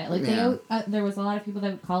realize that. Like, there was a lot of people that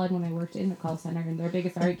would call in when I worked in the call center, and their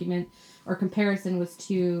biggest argument or comparison was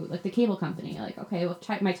to, like, the cable company. Like, okay, well,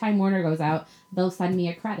 if my Time Warner goes out, they'll send me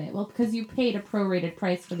a credit. Well, because you paid a prorated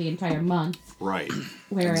price for the entire month. Right.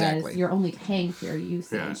 Whereas Exactly. you're only paying for your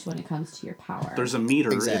usage when it comes to your power. There's a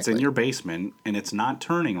meter. Exactly. It's in your basement, and it's not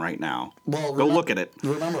turning right now. Well, Go look at it.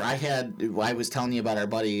 Remember, I was telling you about our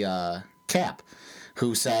buddy Cap,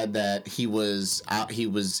 who said that he was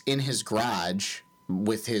in his garage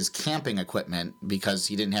with his camping equipment because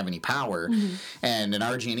he didn't have any power, and an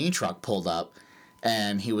RG&E truck pulled up,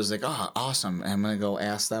 and he was like, "Oh, awesome! I'm gonna go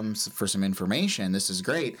ask them for some information. This is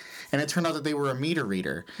great." And it turned out that they were a meter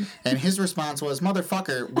reader, and his response was,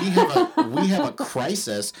 "Motherfucker, we have a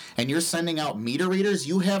crisis, and you're sending out meter readers.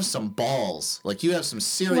 You have some balls. Like you have some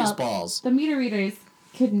serious balls." The meter readers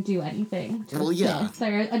couldn't do anything. Well, yeah.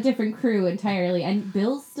 They're a different crew entirely, and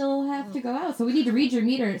bills still have to go out. So we need to read your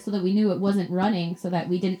meter so that we knew it wasn't running, so that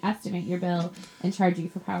we didn't estimate your bill and charge you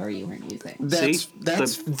for power you weren't using. That's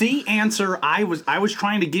the answer. I was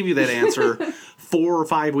trying to give you that answer 4 or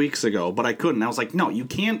 5 weeks ago, but I couldn't. I was like, no, you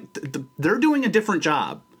can't. They're doing a different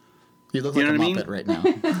job. You look like know a what I Muppet mean? right now.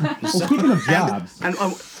 Well, speaking of jobs, And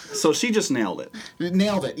so she just nailed it.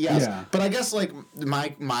 Nailed it, yes. Yeah. But I guess, like,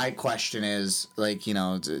 my question is, like,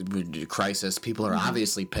 crisis. People are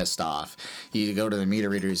obviously pissed off. You go to the meter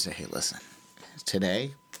reader and say, hey, listen,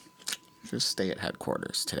 today, just stay at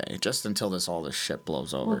headquarters today, just until all this shit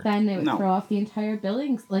blows over. Well, then they would No. throw off the entire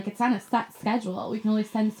building. Like, it's on a set schedule. We can only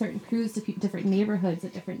send certain crews to different neighborhoods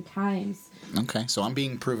at different times. Okay, so I'm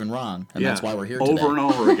being proven wrong, and Yeah. that's why we're here over today. and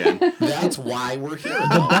over again. That's why we're here.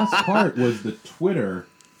 the best part was the Twitter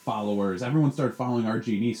followers. Everyone started following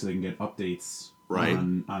RG&E so they can get updates Right.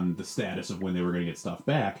 on the status of when they were going to get stuff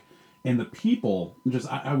back. And the people,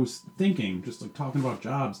 I was thinking, just like talking about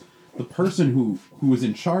jobs, the person who was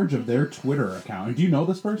in charge of their Twitter account, and do you know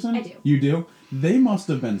this person? I do. You do? They must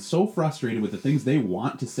have been so frustrated with the things they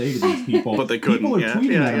want to say to these people. But they couldn't, People are yeah,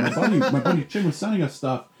 tweeting yeah, at them. My buddy Jim was sending us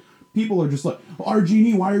stuff people are just like,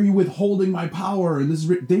 RG&E, why are you withholding my power? And this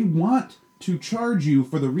is they want to charge you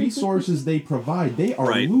for the resources they provide. They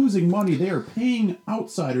are losing money. They are paying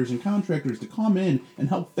outsiders and contractors to come in and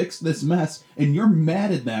help fix this mess, and you're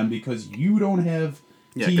mad at them because you don't have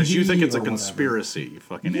Yeah, because you think it's a TV or conspiracy, you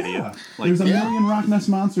fucking idiot. Like, there's a million Rock Nest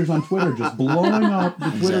monsters on Twitter just blowing up the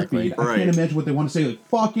Twitter feed. I can't imagine what they want to say. Like,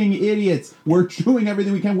 fucking idiots. We're doing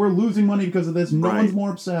everything we can. We're losing money because of this. No one's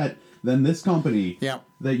more upset than this company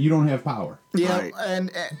that you don't have power. Yeah,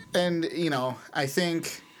 and you know, I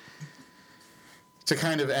think to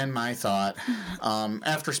kind of end my thought,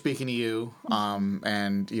 after speaking to you,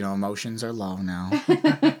 and you know, emotions are low now.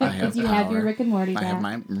 I have you power. have your Rick and Morty back. I have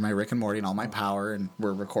my Rick and Morty and all my power, and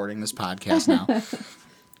we're recording this podcast now.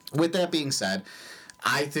 With that being said,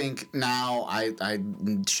 I think now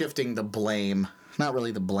I'm shifting the blame. Not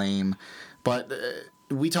really the blame, but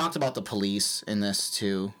we talked about the police in this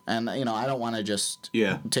too, and you know, I don't want to just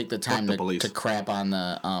take the time to crap on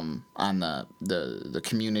the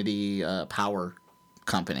community power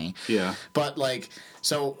company. Yeah. But like,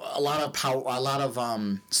 so a lot of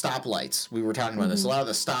stoplights. We were talking about this. A lot of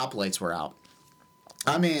the stoplights were out.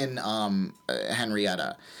 I'm in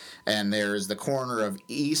Henrietta, and there's the corner of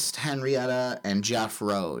East Henrietta and Jeff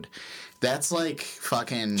Road. That's like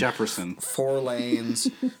fucking Jefferson. 4 lanes.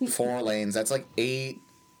 That's like 8,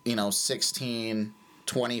 16,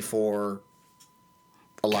 24.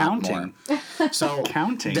 A lot more. So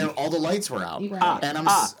counting. All the lights were out, and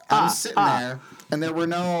I'm sitting there, and there were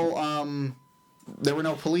no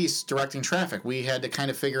police directing traffic. We had to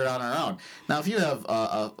kind of figure it out on our own. Now, if you have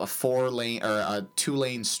a 4-lane or a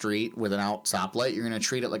 2-lane street with an out stoplight, you're going to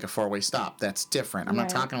treat it like a 4-way stop. That's different. I'm not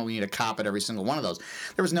talking about we need a cop at every single one of those.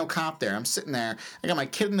 There was no cop there. I'm sitting there. I got my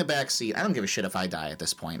kid in the back seat. I don't give a shit if I die at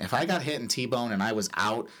this point. If I got hit and T-bone and I was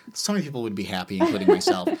out, so many people would be happy, including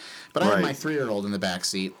myself. But I have my 3-year-old in the back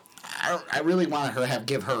seat. I really want to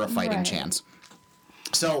give her a fighting chance.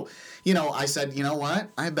 So, I said, you know what?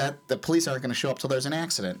 I bet the police aren't going to show up till there's an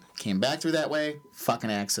accident. Came back through that way, fucking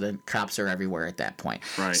accident. Cops are everywhere at that point.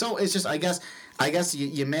 Right. So it's just, I guess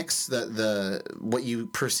you mix the what you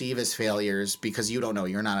perceive as failures because you don't know.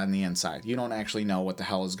 You're not on the inside. You don't actually know what the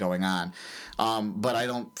hell is going on. But I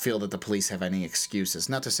don't feel that the police have any excuses.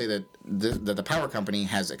 Not to say that the power company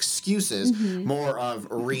has excuses, more of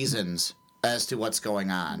reasons as to what's going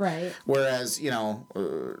on. Right. Whereas,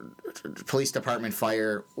 police department,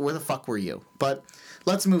 fire, where the fuck were you? But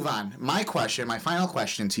let's move on. My final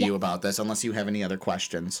question to you about this, unless you have any other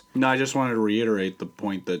questions. No, I just wanted to reiterate the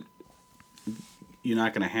point that you're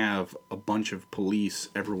not going to have a bunch of police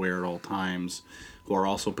everywhere at all times who are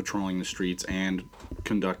also patrolling the streets and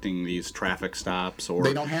conducting these traffic stops. Or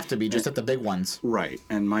they don't have to be, just at the big ones. Right.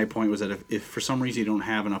 And my point was that if for some reason you don't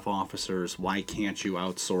have enough officers, why can't you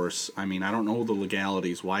outsource? I mean, I don't know the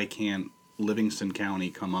legalities. Why can't Livingston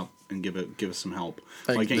County come up and give us some help?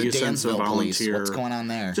 Why can't you send some volunteer? What's going on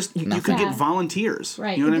there? Just you could get volunteers.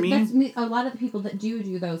 Right. You know what I mean? A lot of the people that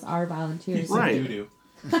do those are volunteers. Right. Do.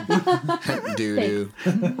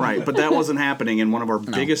 Right, but that wasn't happening in one of our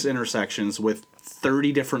biggest intersections with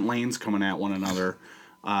 30 different lanes coming at one another.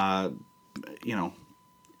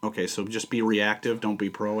 Okay, so just be reactive, don't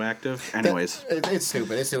be proactive. Anyways. It's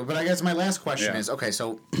stupid. But I guess my last question is, okay,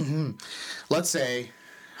 so let's say,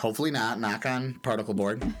 hopefully not, knock on particle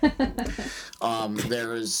board,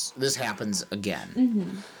 this happens again.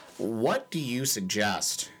 Mm-hmm. What do you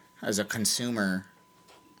suggest as a consumer?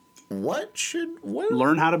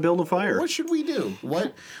 Learn how to build a fire. What should we do?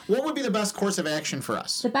 What would be the best course of action for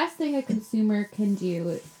us? The best thing a consumer can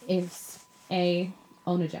do is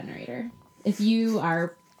own a generator. If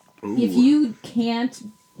you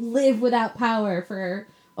can't live without power for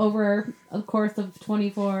over a course of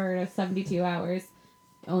 24 to 72 hours,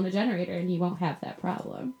 own a generator and you won't have that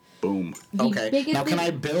problem. Boom. Okay. Now, can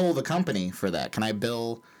I bill the company for that? Can I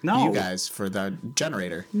bill you guys for the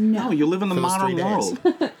generator? No, you live in the modern world.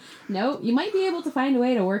 No, you might be able to find a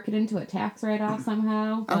way to work it into a tax write-off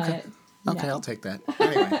somehow. But okay, I'll take that.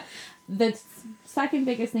 Anyway. The second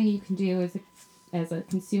biggest thing you can do as a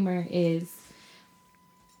consumer is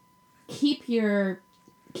keep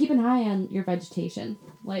an eye on your vegetation.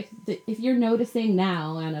 Like, if you're noticing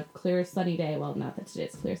now on a clear sunny day, well, not that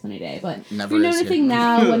today's a clear sunny day, but if you're noticing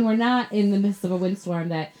now when we're not in the midst of a windstorm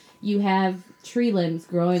that you have tree limbs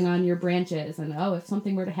growing on your branches, and if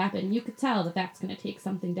something were to happen, you could tell that that's going to take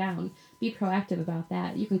something down. Be proactive about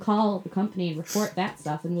that. You can call the company and report that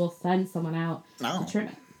stuff, and we'll send someone out to trim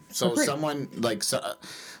it. So free. someone like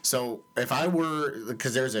so if I were,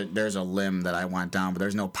 because there's a limb that I want down, but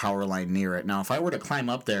there's no power line near it. Now, if I were to climb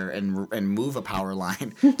up there and move a power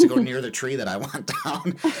line to go near the tree that I want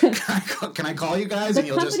down, can I call you guys The and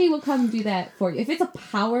you'll just company will come do that for you. If it's a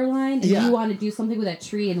power line and Yeah. you want to do something with that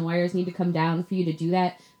tree and the wires need to come down for you to do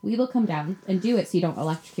that, we will come down and do it so you don't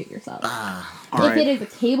electrocute yourself. All If right. it is a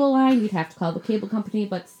cable line, you'd have to call the cable company,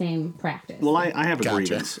 but same practice. Well, I have a Gotcha.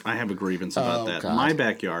 grievance. I have a grievance about Oh, that. God. My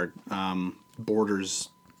backyard borders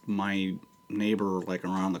my neighbor, like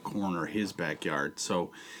around the corner, his backyard. So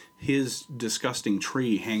his disgusting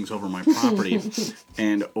tree hangs over my property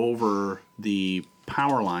and over the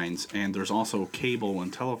power lines, and there's also cable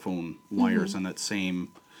and telephone wires in that same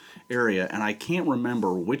area, and I can't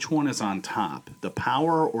remember which one is on top, the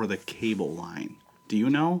power or the cable line. Do you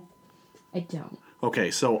know? I don't. Okay,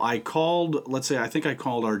 so I called, let's say, I think I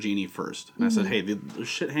called Argini first. And I said, hey, there's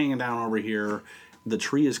shit hanging down over here. The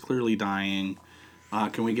tree is clearly dying.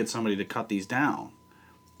 Can we get somebody to cut these down?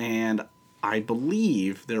 And I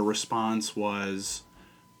believe their response was,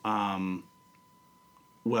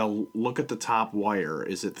 well, look at the top wire.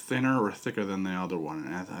 Is it thinner or thicker than the other one?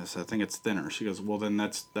 And I said, I think it's thinner. She goes, well, then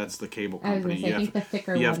that's the cable I was company. going to say, I think the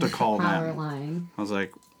thicker you one have to is call the power them. line. I was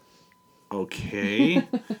like, okay.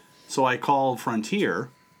 So I called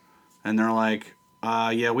Frontier, and they're like,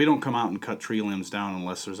 yeah, we don't come out and cut tree limbs down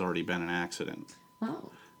unless there's already been an accident. Oh.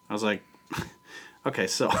 I was like, okay,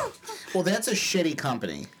 so, well, that's a shitty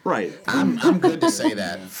company. right. I'm good to say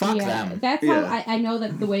that. Fuck Yeah, them. that's Yeah. how I know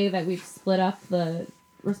that the way that we've split up the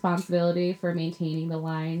responsibility for maintaining the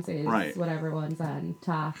lines is Right. whatever one's on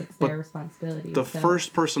top, it's But their responsibility. The so.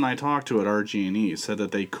 first person I talked to at RG&E said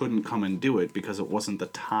that they couldn't come and do it because it wasn't the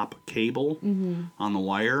top cable on the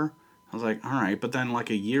wire. I was like, all right, but then like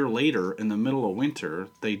a year later, in the middle of winter,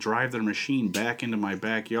 they drive their machine back into my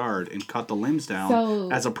backyard and cut the limbs down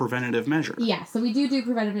So- as a preventative measure. Yeah, so we do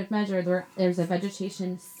preventative measure. There's a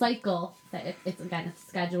vegetation cycle that it's again it's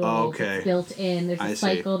scheduled, Okay. it's built in. There's a I see.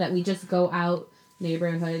 cycle that we just go out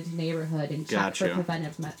neighborhood to neighborhood and check Gotcha. for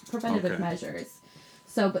preventative Okay. measures.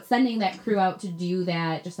 So, but sending that crew out to do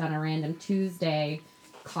that just on a random Tuesday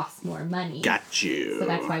costs more money. Got you. So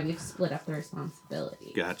that's why we've split up the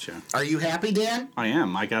responsibility. Gotcha. Are you happy, Dan? I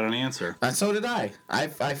am. I got an answer. And so did I. I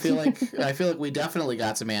feel like we definitely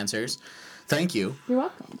got some answers. Thank you. You're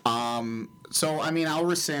welcome. So, I mean, I'll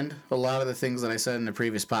rescind a lot of the things that I said in the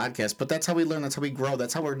previous podcast, but that's how we learn. That's how we grow.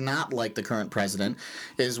 That's how we're not like the current president,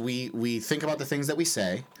 is we think about the things that we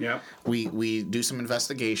say. Yep. We do some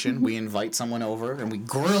investigation. We invite someone over, and we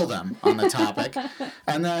grill them on the topic.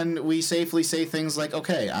 And then we safely say things like,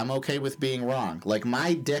 okay, I'm okay with being wrong. Like,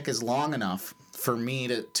 my dick is long enough for me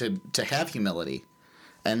to have humility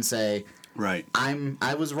and say, Right.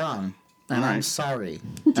 I was wrong, and I'm Right. sorry,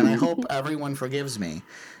 and I hope everyone forgives me,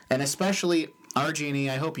 and especially RG&E,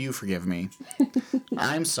 I hope you forgive me.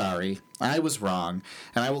 I'm sorry, I was wrong,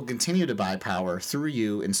 and I will continue to buy power through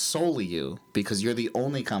you and solely you because you're the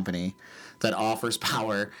only company that offers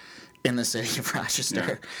power in the city of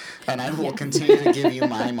Rochester, and I will continue to give you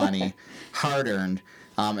my money, hard earned.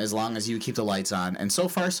 As long as you keep the lights on, and so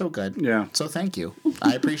far so good. Yeah. So thank you.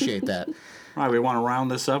 I appreciate that. All right, we want to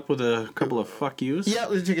round this up with a couple of fuck yous. Yeah,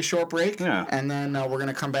 we'll take a short break. Yeah. And then we're going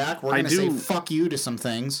to come back. We're I going to say do- fuck you to some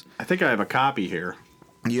things. I think I have a copy here.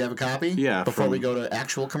 You have a copy? Yeah, Before from- we go to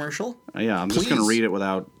actual commercial? Yeah, I'm just going to Please. read it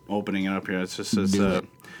without opening it up here. It's just says, Do it.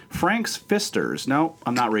 Frank's Fisters. No,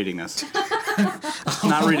 I'm not reading this.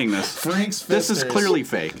 Not reading this. Frank's This is Fisters. clearly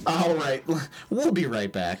fake. All right. We'll be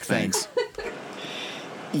right back. Thanks.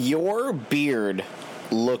 Your beard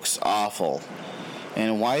looks awful.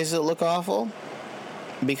 And why does it look awful?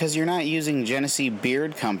 Because you're not using Genesee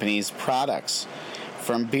Beard Company's products.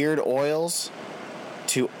 From beard oils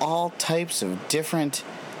to all types of different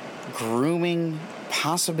grooming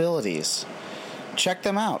possibilities. Check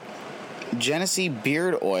them out. Genesee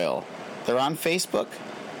Beard Oil. They're on Facebook,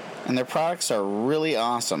 and their products are really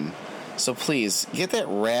awesome. So please, get that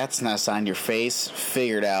rat's nest on your face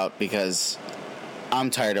figured out because I'm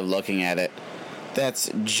tired of looking at it. That's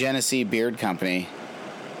Genesee Beard Company.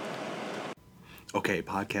 Okay,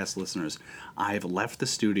 podcast listeners, I've left the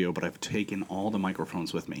studio, but I've taken all the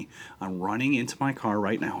microphones with me. I'm running into my car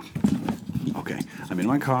right now. Okay, I'm in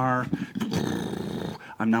my car.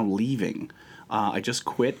 I'm now leaving. I just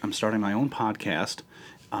quit. I'm starting my own podcast.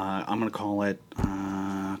 I'm going to call it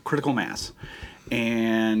Critical Mass.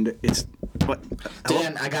 And it's... What?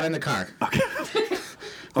 Dan, I got in the car.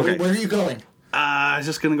 Okay. Where are you going? I was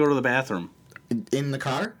just going to go to the bathroom. In the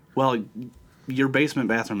car? Well, Your basement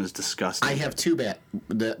bathroom is disgusting. I have two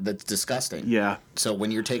that's disgusting. Yeah. So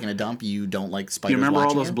when you're taking a dump, you don't like Do spiders you remember all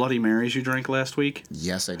watching those you? Bloody Marys you drank last week?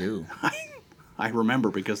 Yes, I do. I remember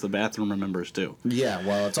because the bathroom remembers too. Yeah,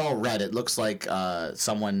 well, it's all red. It looks like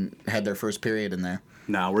someone had their first period in there.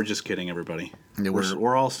 No, we're just kidding, everybody. Yeah,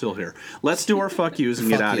 We're all still here. Let's do our fuck yous and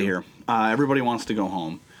get Fuck out of you. here. Everybody wants to go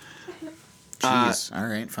home. Jeez. All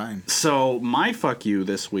right, fine. So my fuck you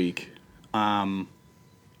this week. I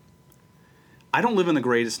don't live in the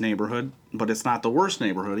greatest neighborhood, but it's not the worst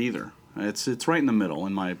neighborhood either. It's right in the middle,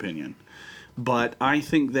 in my opinion. But I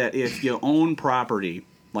think that if you own property,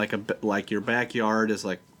 like your backyard is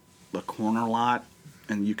like a corner lot,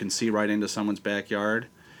 and you can see right into someone's backyard,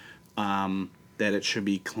 that it should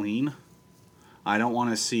be clean. I don't want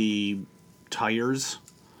to see tires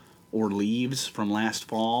or leaves from last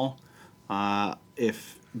fall.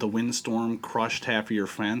 If the windstorm crushed half of your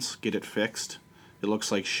fence, get it fixed. It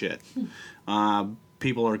looks like shit.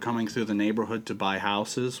 People are coming through the neighborhood to buy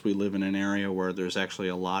houses. We live in an area where there's actually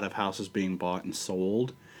a lot of houses being bought and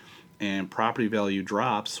sold. And property value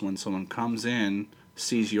drops when someone comes in,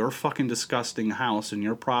 sees your fucking disgusting house and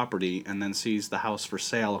your property, and then sees the house for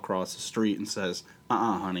sale across the street and says,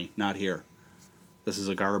 honey, not here. This is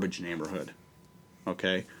a garbage neighborhood.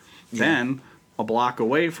 Okay? Yeah. Then, a block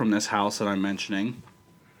away from this house that I'm mentioning,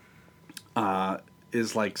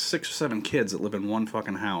 is like 6 or 7 kids that live in one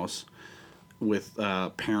fucking house with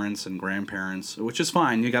parents and grandparents, which is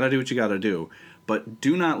fine. You got to do what you got to do. But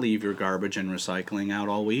do not leave your garbage and recycling out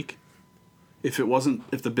all week. If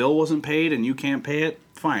the bill wasn't paid and you can't pay it,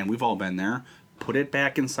 fine. We've all been there. Put it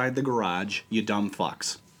back inside the garage, you dumb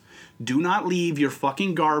fucks. Do not leave your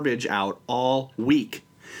fucking garbage out all week.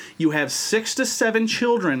 You have 6 to 7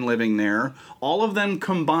 children living there. All of them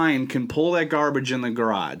combined can pull that garbage in the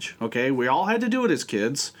garage. Okay? We all had to do it as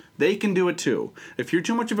kids. They can do it too. If you're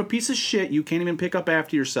too much of a piece of shit, you can't even pick up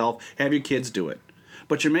after yourself, have your kids do it.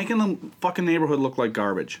 But you're making the fucking neighborhood look like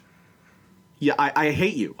garbage. Yeah, I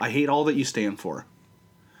hate you. I hate all that you stand for.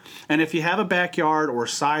 And if you have a backyard or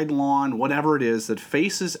side lawn, whatever it is, that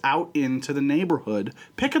faces out into the neighborhood,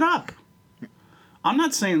 pick it up. I'm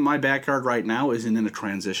not saying my backyard right now isn't in a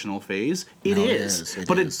transitional phase. It is.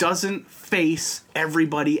 It doesn't face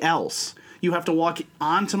everybody else. You have to walk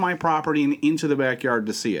onto my property and into the backyard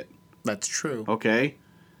to see it. That's true. Okay?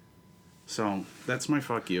 So, that's my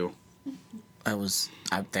fuck you.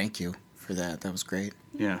 Thank you for that. That was great.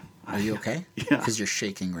 Yeah. Are you okay? Yeah. Because you're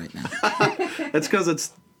shaking right now. That's because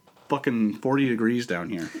it's fucking 40 degrees down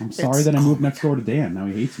here. I'm sorry that I moved next door to Dan. Now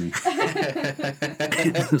he hates me.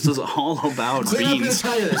 This is all about Clean beans.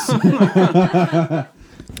 up your tires.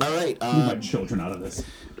 All right. Leave my children out of this.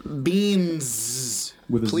 Beans.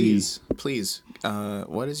 With a please, Z. please.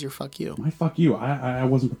 What is your fuck you? My fuck you. I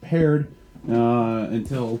wasn't prepared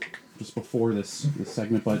until just before this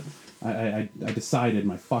segment, but I decided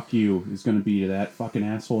my fuck you is going to be to that fucking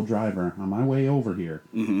asshole driver on my way over here.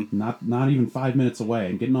 Mm-hmm. Not even 5 minutes away.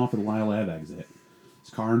 I'm getting off at the Lyle Ave exit. His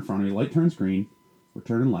car in front of me, light turns green. We're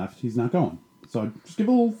turning left. He's not going. So I just give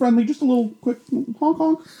a little friendly, just a little quick honk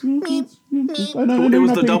honk. It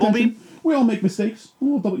was the double beep? We all make mistakes. A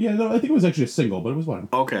little double, yeah, I think it was actually a single, but it was whatever.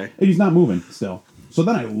 Okay. And he's not moving still. So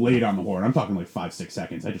then I laid on the horn. I'm talking like 5-6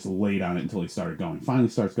 seconds. I just laid on it until he started going. Finally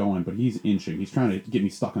starts going, but he's inching. He's trying to get me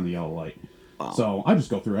stuck on the yellow light. Wow. So I just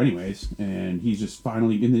go through anyways, and he's just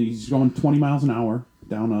finally, and then he's going 20 miles an hour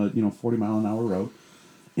down a 40 mile an hour road,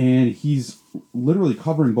 and he's literally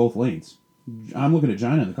covering both lanes. I'm looking at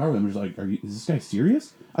Gina in the car with him. I'm just like, is this guy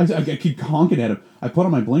serious? I keep honking at him. I put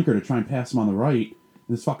on my blinker to try and pass him on the right,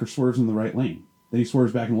 and this fucker swerves in the right lane. Then he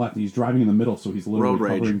swerves back and left, and he's driving in the middle, so he's literally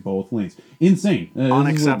covering both lanes. Insane.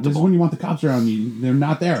 Unacceptable. This is when you want the cops around you. They're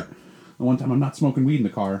not there. The one time I'm not smoking weed in the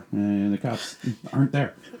car, and the cops aren't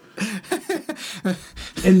there.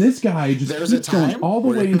 And this guy just keeps going all the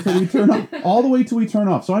way until we turn off. All the way till we turn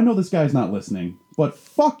off. So I know this guy's not listening, but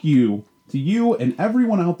fuck you to you and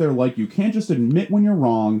everyone out there like you. Can't just admit when you're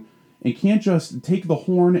wrong, and can't just take the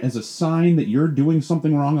horn as a sign that you're doing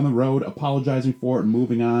something wrong on the road, apologizing for it and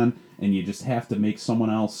moving on, and you just have to make someone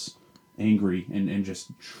else angry and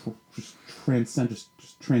just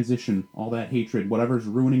transition all that hatred, whatever's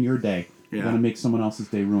ruining your day. Yeah. You're going to make someone else's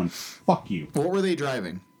day ruined. Fuck you. What were they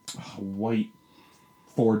driving? White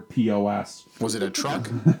Ford POS. Was it a truck?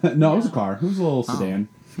 No, it was a car. It was a little sedan.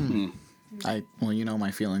 Well, you know my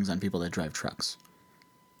feelings on people that drive trucks.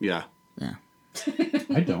 Yeah. Yeah.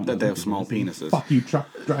 I don't. That they have small penises. Fuck you, truck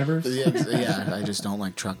drivers. Yeah, I just don't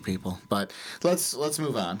like truck people. But let's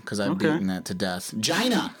move on because I've beaten that to death.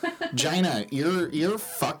 Gina, you're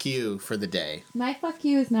fuck you for the day. My fuck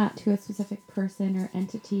you is not to a specific person or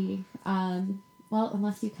entity. Well,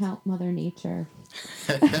 unless you count Mother Nature.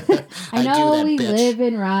 I I do know that, we bitch. live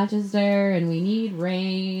in Rochester and we need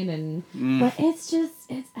rain, but it's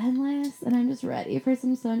endless, and I'm just ready for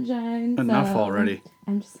some sunshine. Enough so already.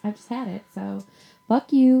 I've just had it. So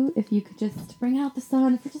fuck you if you could just bring out the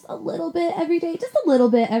sun for just a little bit every day, just a little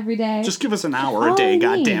bit every day. Just give us an hour All a day, I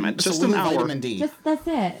God need. damn it. Just a an little hour. vitamin D. Just that's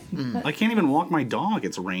it. But- I can't even walk my dog.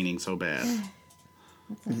 It's raining so bad.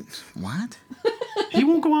 What? He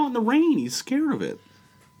won't go out in the rain. He's scared of it.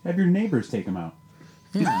 Have your neighbors take him out.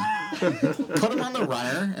 Yeah. Put him on the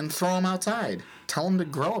runner and throw him outside. Tell him to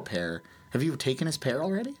grow a pair. Have you taken his pair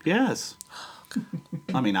already? Yes.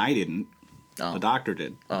 I mean, I didn't. Oh. The doctor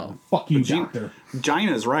did. Oh. Fuck you, Gina- doctor.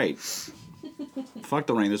 Gina's right. Fuck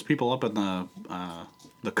the rain. There's people up in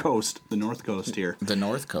the coast, the North Coast here. The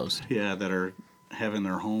North Coast. Yeah, that are having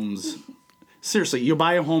their homes. Seriously, you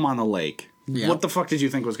buy a home on the lake. Yeah. What the fuck did you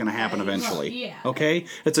think was going to happen eventually? yeah. Okay?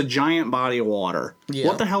 It's a giant body of water. Yeah.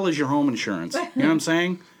 What the hell is your home insurance? You know what I'm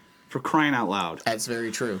saying? For crying out loud. That's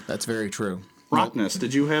very true. That's very true. Rockness,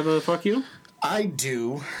 did you have a fuck you? I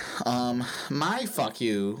do. My fuck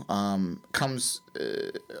you comes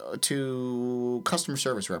to customer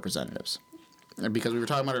service representatives. Because we were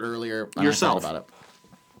talking about it earlier. And Yourself. I thought about it.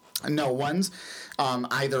 No, ones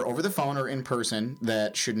either over the phone or in person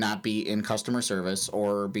that should not be in customer service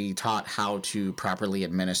or be taught how to properly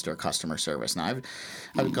administer customer service. Now,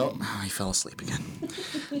 I would go. Oh, he fell asleep again.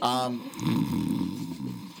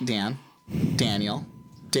 Dan.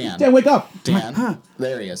 Dan, wake up! Dan.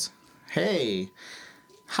 There he is. Hey.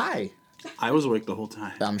 Hi. I was awake the whole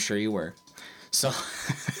time. I'm sure you were. So,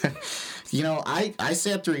 you know, I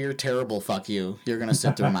sat through your terrible fuck you. You're going to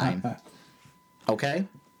sit through mine. Okay?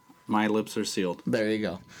 My lips are sealed. There you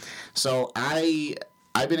go. So I've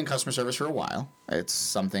been in customer service for a while. It's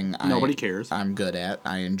something Nobody cares. I'm good at.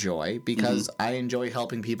 I enjoy because I enjoy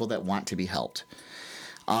helping people that want to be helped.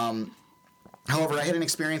 However, I had an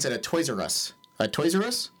experience at a Toys R Us.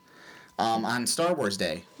 On Star Wars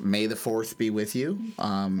Day. May the 4th be with you.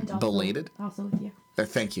 Belated. Also with you.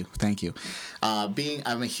 Thank you.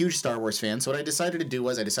 I'm a huge Star Wars fan, so what I decided to do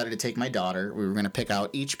was I decided to take my daughter. We were going to pick out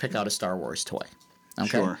a Star Wars toy. Okay.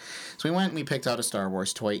 Sure. So we went and we picked out a Star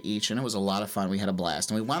Wars toy each, and it was a lot of fun. We had a blast.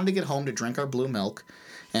 And we wanted to get home to drink our blue milk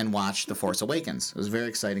and watch The Force Awakens. It was very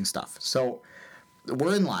exciting stuff. So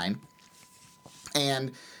we're in line,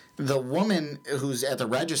 and the woman who's at the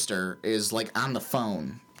register is like on the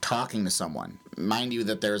phone talking to someone. Mind you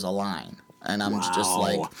that there's a line. And I'm just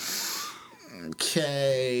like,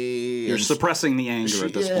 okay. You're suppressing the anger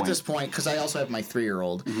at this point. At this point, because I also have my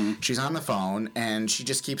 3-year-old. She's on the phone, and she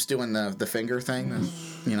just keeps doing the finger thing.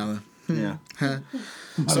 You know. Yeah.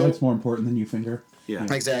 So it's more important than you finger. Yeah.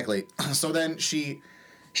 Exactly. So then she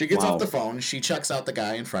gets Wow. off the phone. She checks out the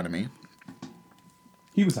guy in front of me.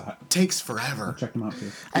 He was hot. Takes forever. Check him out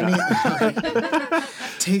too. I mean,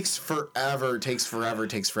 takes forever.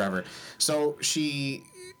 So she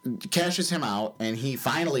cashes him out, and he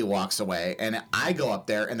finally walks away, and I go up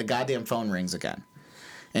there, and the goddamn phone rings again.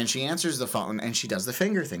 And she answers the phone, and she does the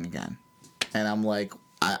finger thing again. And I'm like,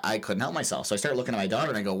 I couldn't help myself. So I start looking at my daughter,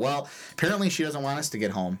 and I go, well, apparently she doesn't want us to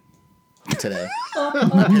get home today.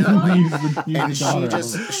 And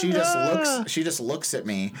she just looks at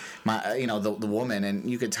me, the woman, and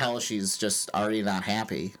you could tell she's just already not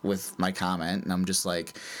happy with my comment, and I'm just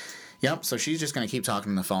like, yep, so she's just gonna keep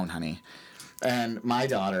talking on the phone, honey. And my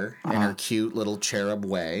daughter, in her cute little cherub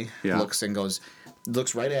way, looks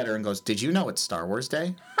right at her and goes, did you know it's Star Wars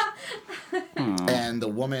Day? And the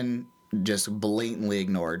woman just blatantly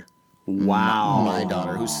ignored Wow. my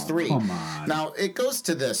daughter, who's 3. Come on. Now, it goes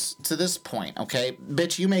to this point, okay?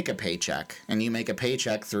 Bitch, you make a paycheck, and you make a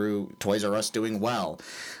paycheck through Toys R Us doing well.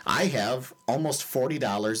 I have almost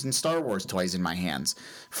 $40 in Star Wars toys in my hands.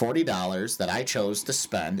 $40 that I chose to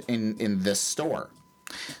spend in this store.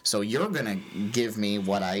 So you're going to give me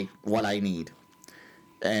what I need.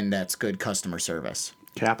 And that's good customer service.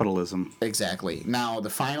 Capitalism. Exactly. Now, the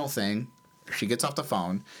final thing, she gets off the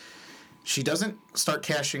phone. She doesn't start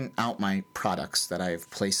cashing out my products that I've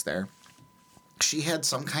placed there. She had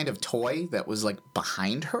some kind of toy that was like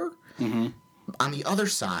behind her on the other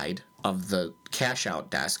side of the cash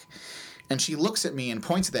out desk. And she looks at me and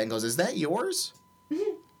points at that and goes, is that yours?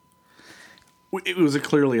 It was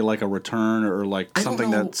clearly like a return or like I don't something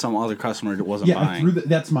know. that some other customer wasn't buying.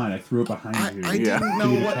 That's mine. I threw it behind you. I didn't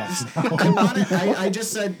know what. I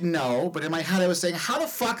just said no, but in my head I was saying, how the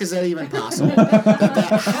fuck is that even possible?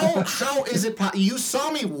 How is it possible? You saw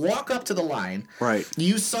me walk up to the line. Right.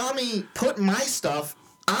 You saw me put my stuff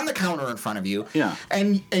on the counter in front of you. Yeah.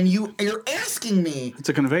 And you're asking me. It's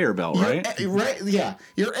a conveyor belt, right? Right. Yeah.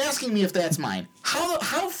 You're asking me if that's mine.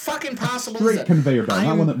 How fucking possible is Straight that? conveyor belt,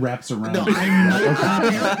 not one that wraps around. No, I'm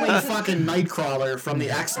apparently fucking Nightcrawler from the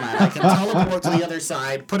X-Men. I can teleport to the other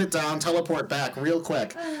side, put it down, teleport back real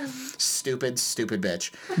quick. Stupid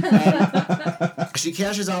bitch. And she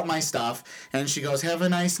cashes out my stuff, and she goes, "Have a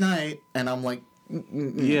nice night." And I'm like,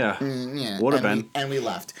 Yeah. yeah. Would have And been. and we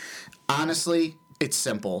left. Honestly, it's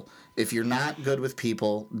simple. If you're not good with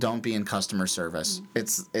people, don't be in customer service.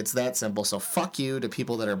 It's that simple. So fuck you to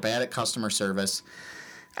people that are bad at customer service.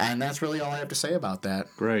 And that's really all I have to say about that.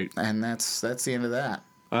 Great. And that's the end of that.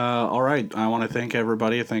 All right. I want to thank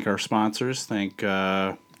everybody. Thank our sponsors. Thank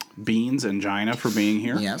Beans and Gina for being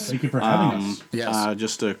here. Yes. Thank you for having us. Yes.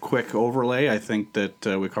 Just a quick overlay. I think that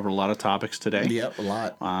we covered a lot of topics today. Yep, a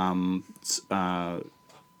lot.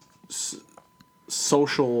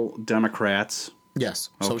 Social democrats. Yes.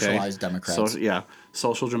 Okay. Socialized Democrats.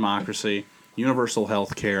 Social democracy, universal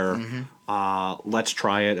health care. Let's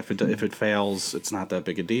try it. If it fails, it's not that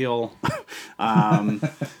big a deal.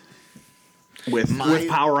 With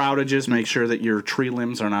power outages, make sure that your tree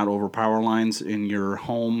limbs are not over power lines in your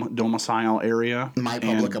home domicile area. My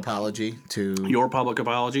public apology to... Your public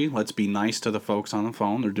apology. Let's be nice to the folks on the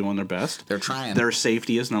phone. They're doing their best. They're trying. Their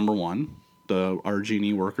safety is number one. The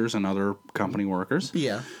RG&E workers and other company workers.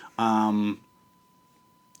 Yeah.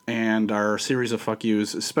 And our series of fuck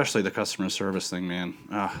yous, especially the customer service thing, man.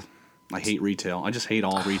 I hate retail. I just hate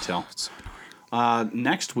all retail. It's so annoying.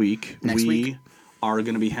 Next week, week? are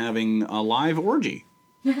going to be having a live orgy.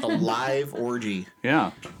 A live orgy.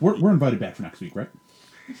 Yeah. We're invited back for next week, right?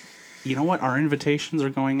 You know what? Our invitations are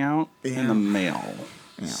going out in Yeah. the mail.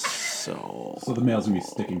 Yeah. So the mail's going to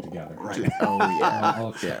be sticking together. Right. Oh, yeah. I'll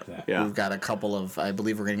accept that. Yeah. We've got a couple of... I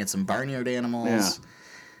believe we're going to get some barnyard animals. Yeah.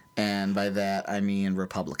 And by that, I mean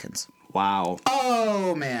Republicans. Wow.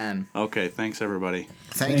 Oh, man. Okay. Thanks, everybody.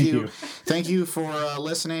 Thank you. Thank you for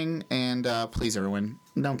listening. And please, everyone,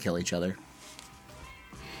 don't kill each other.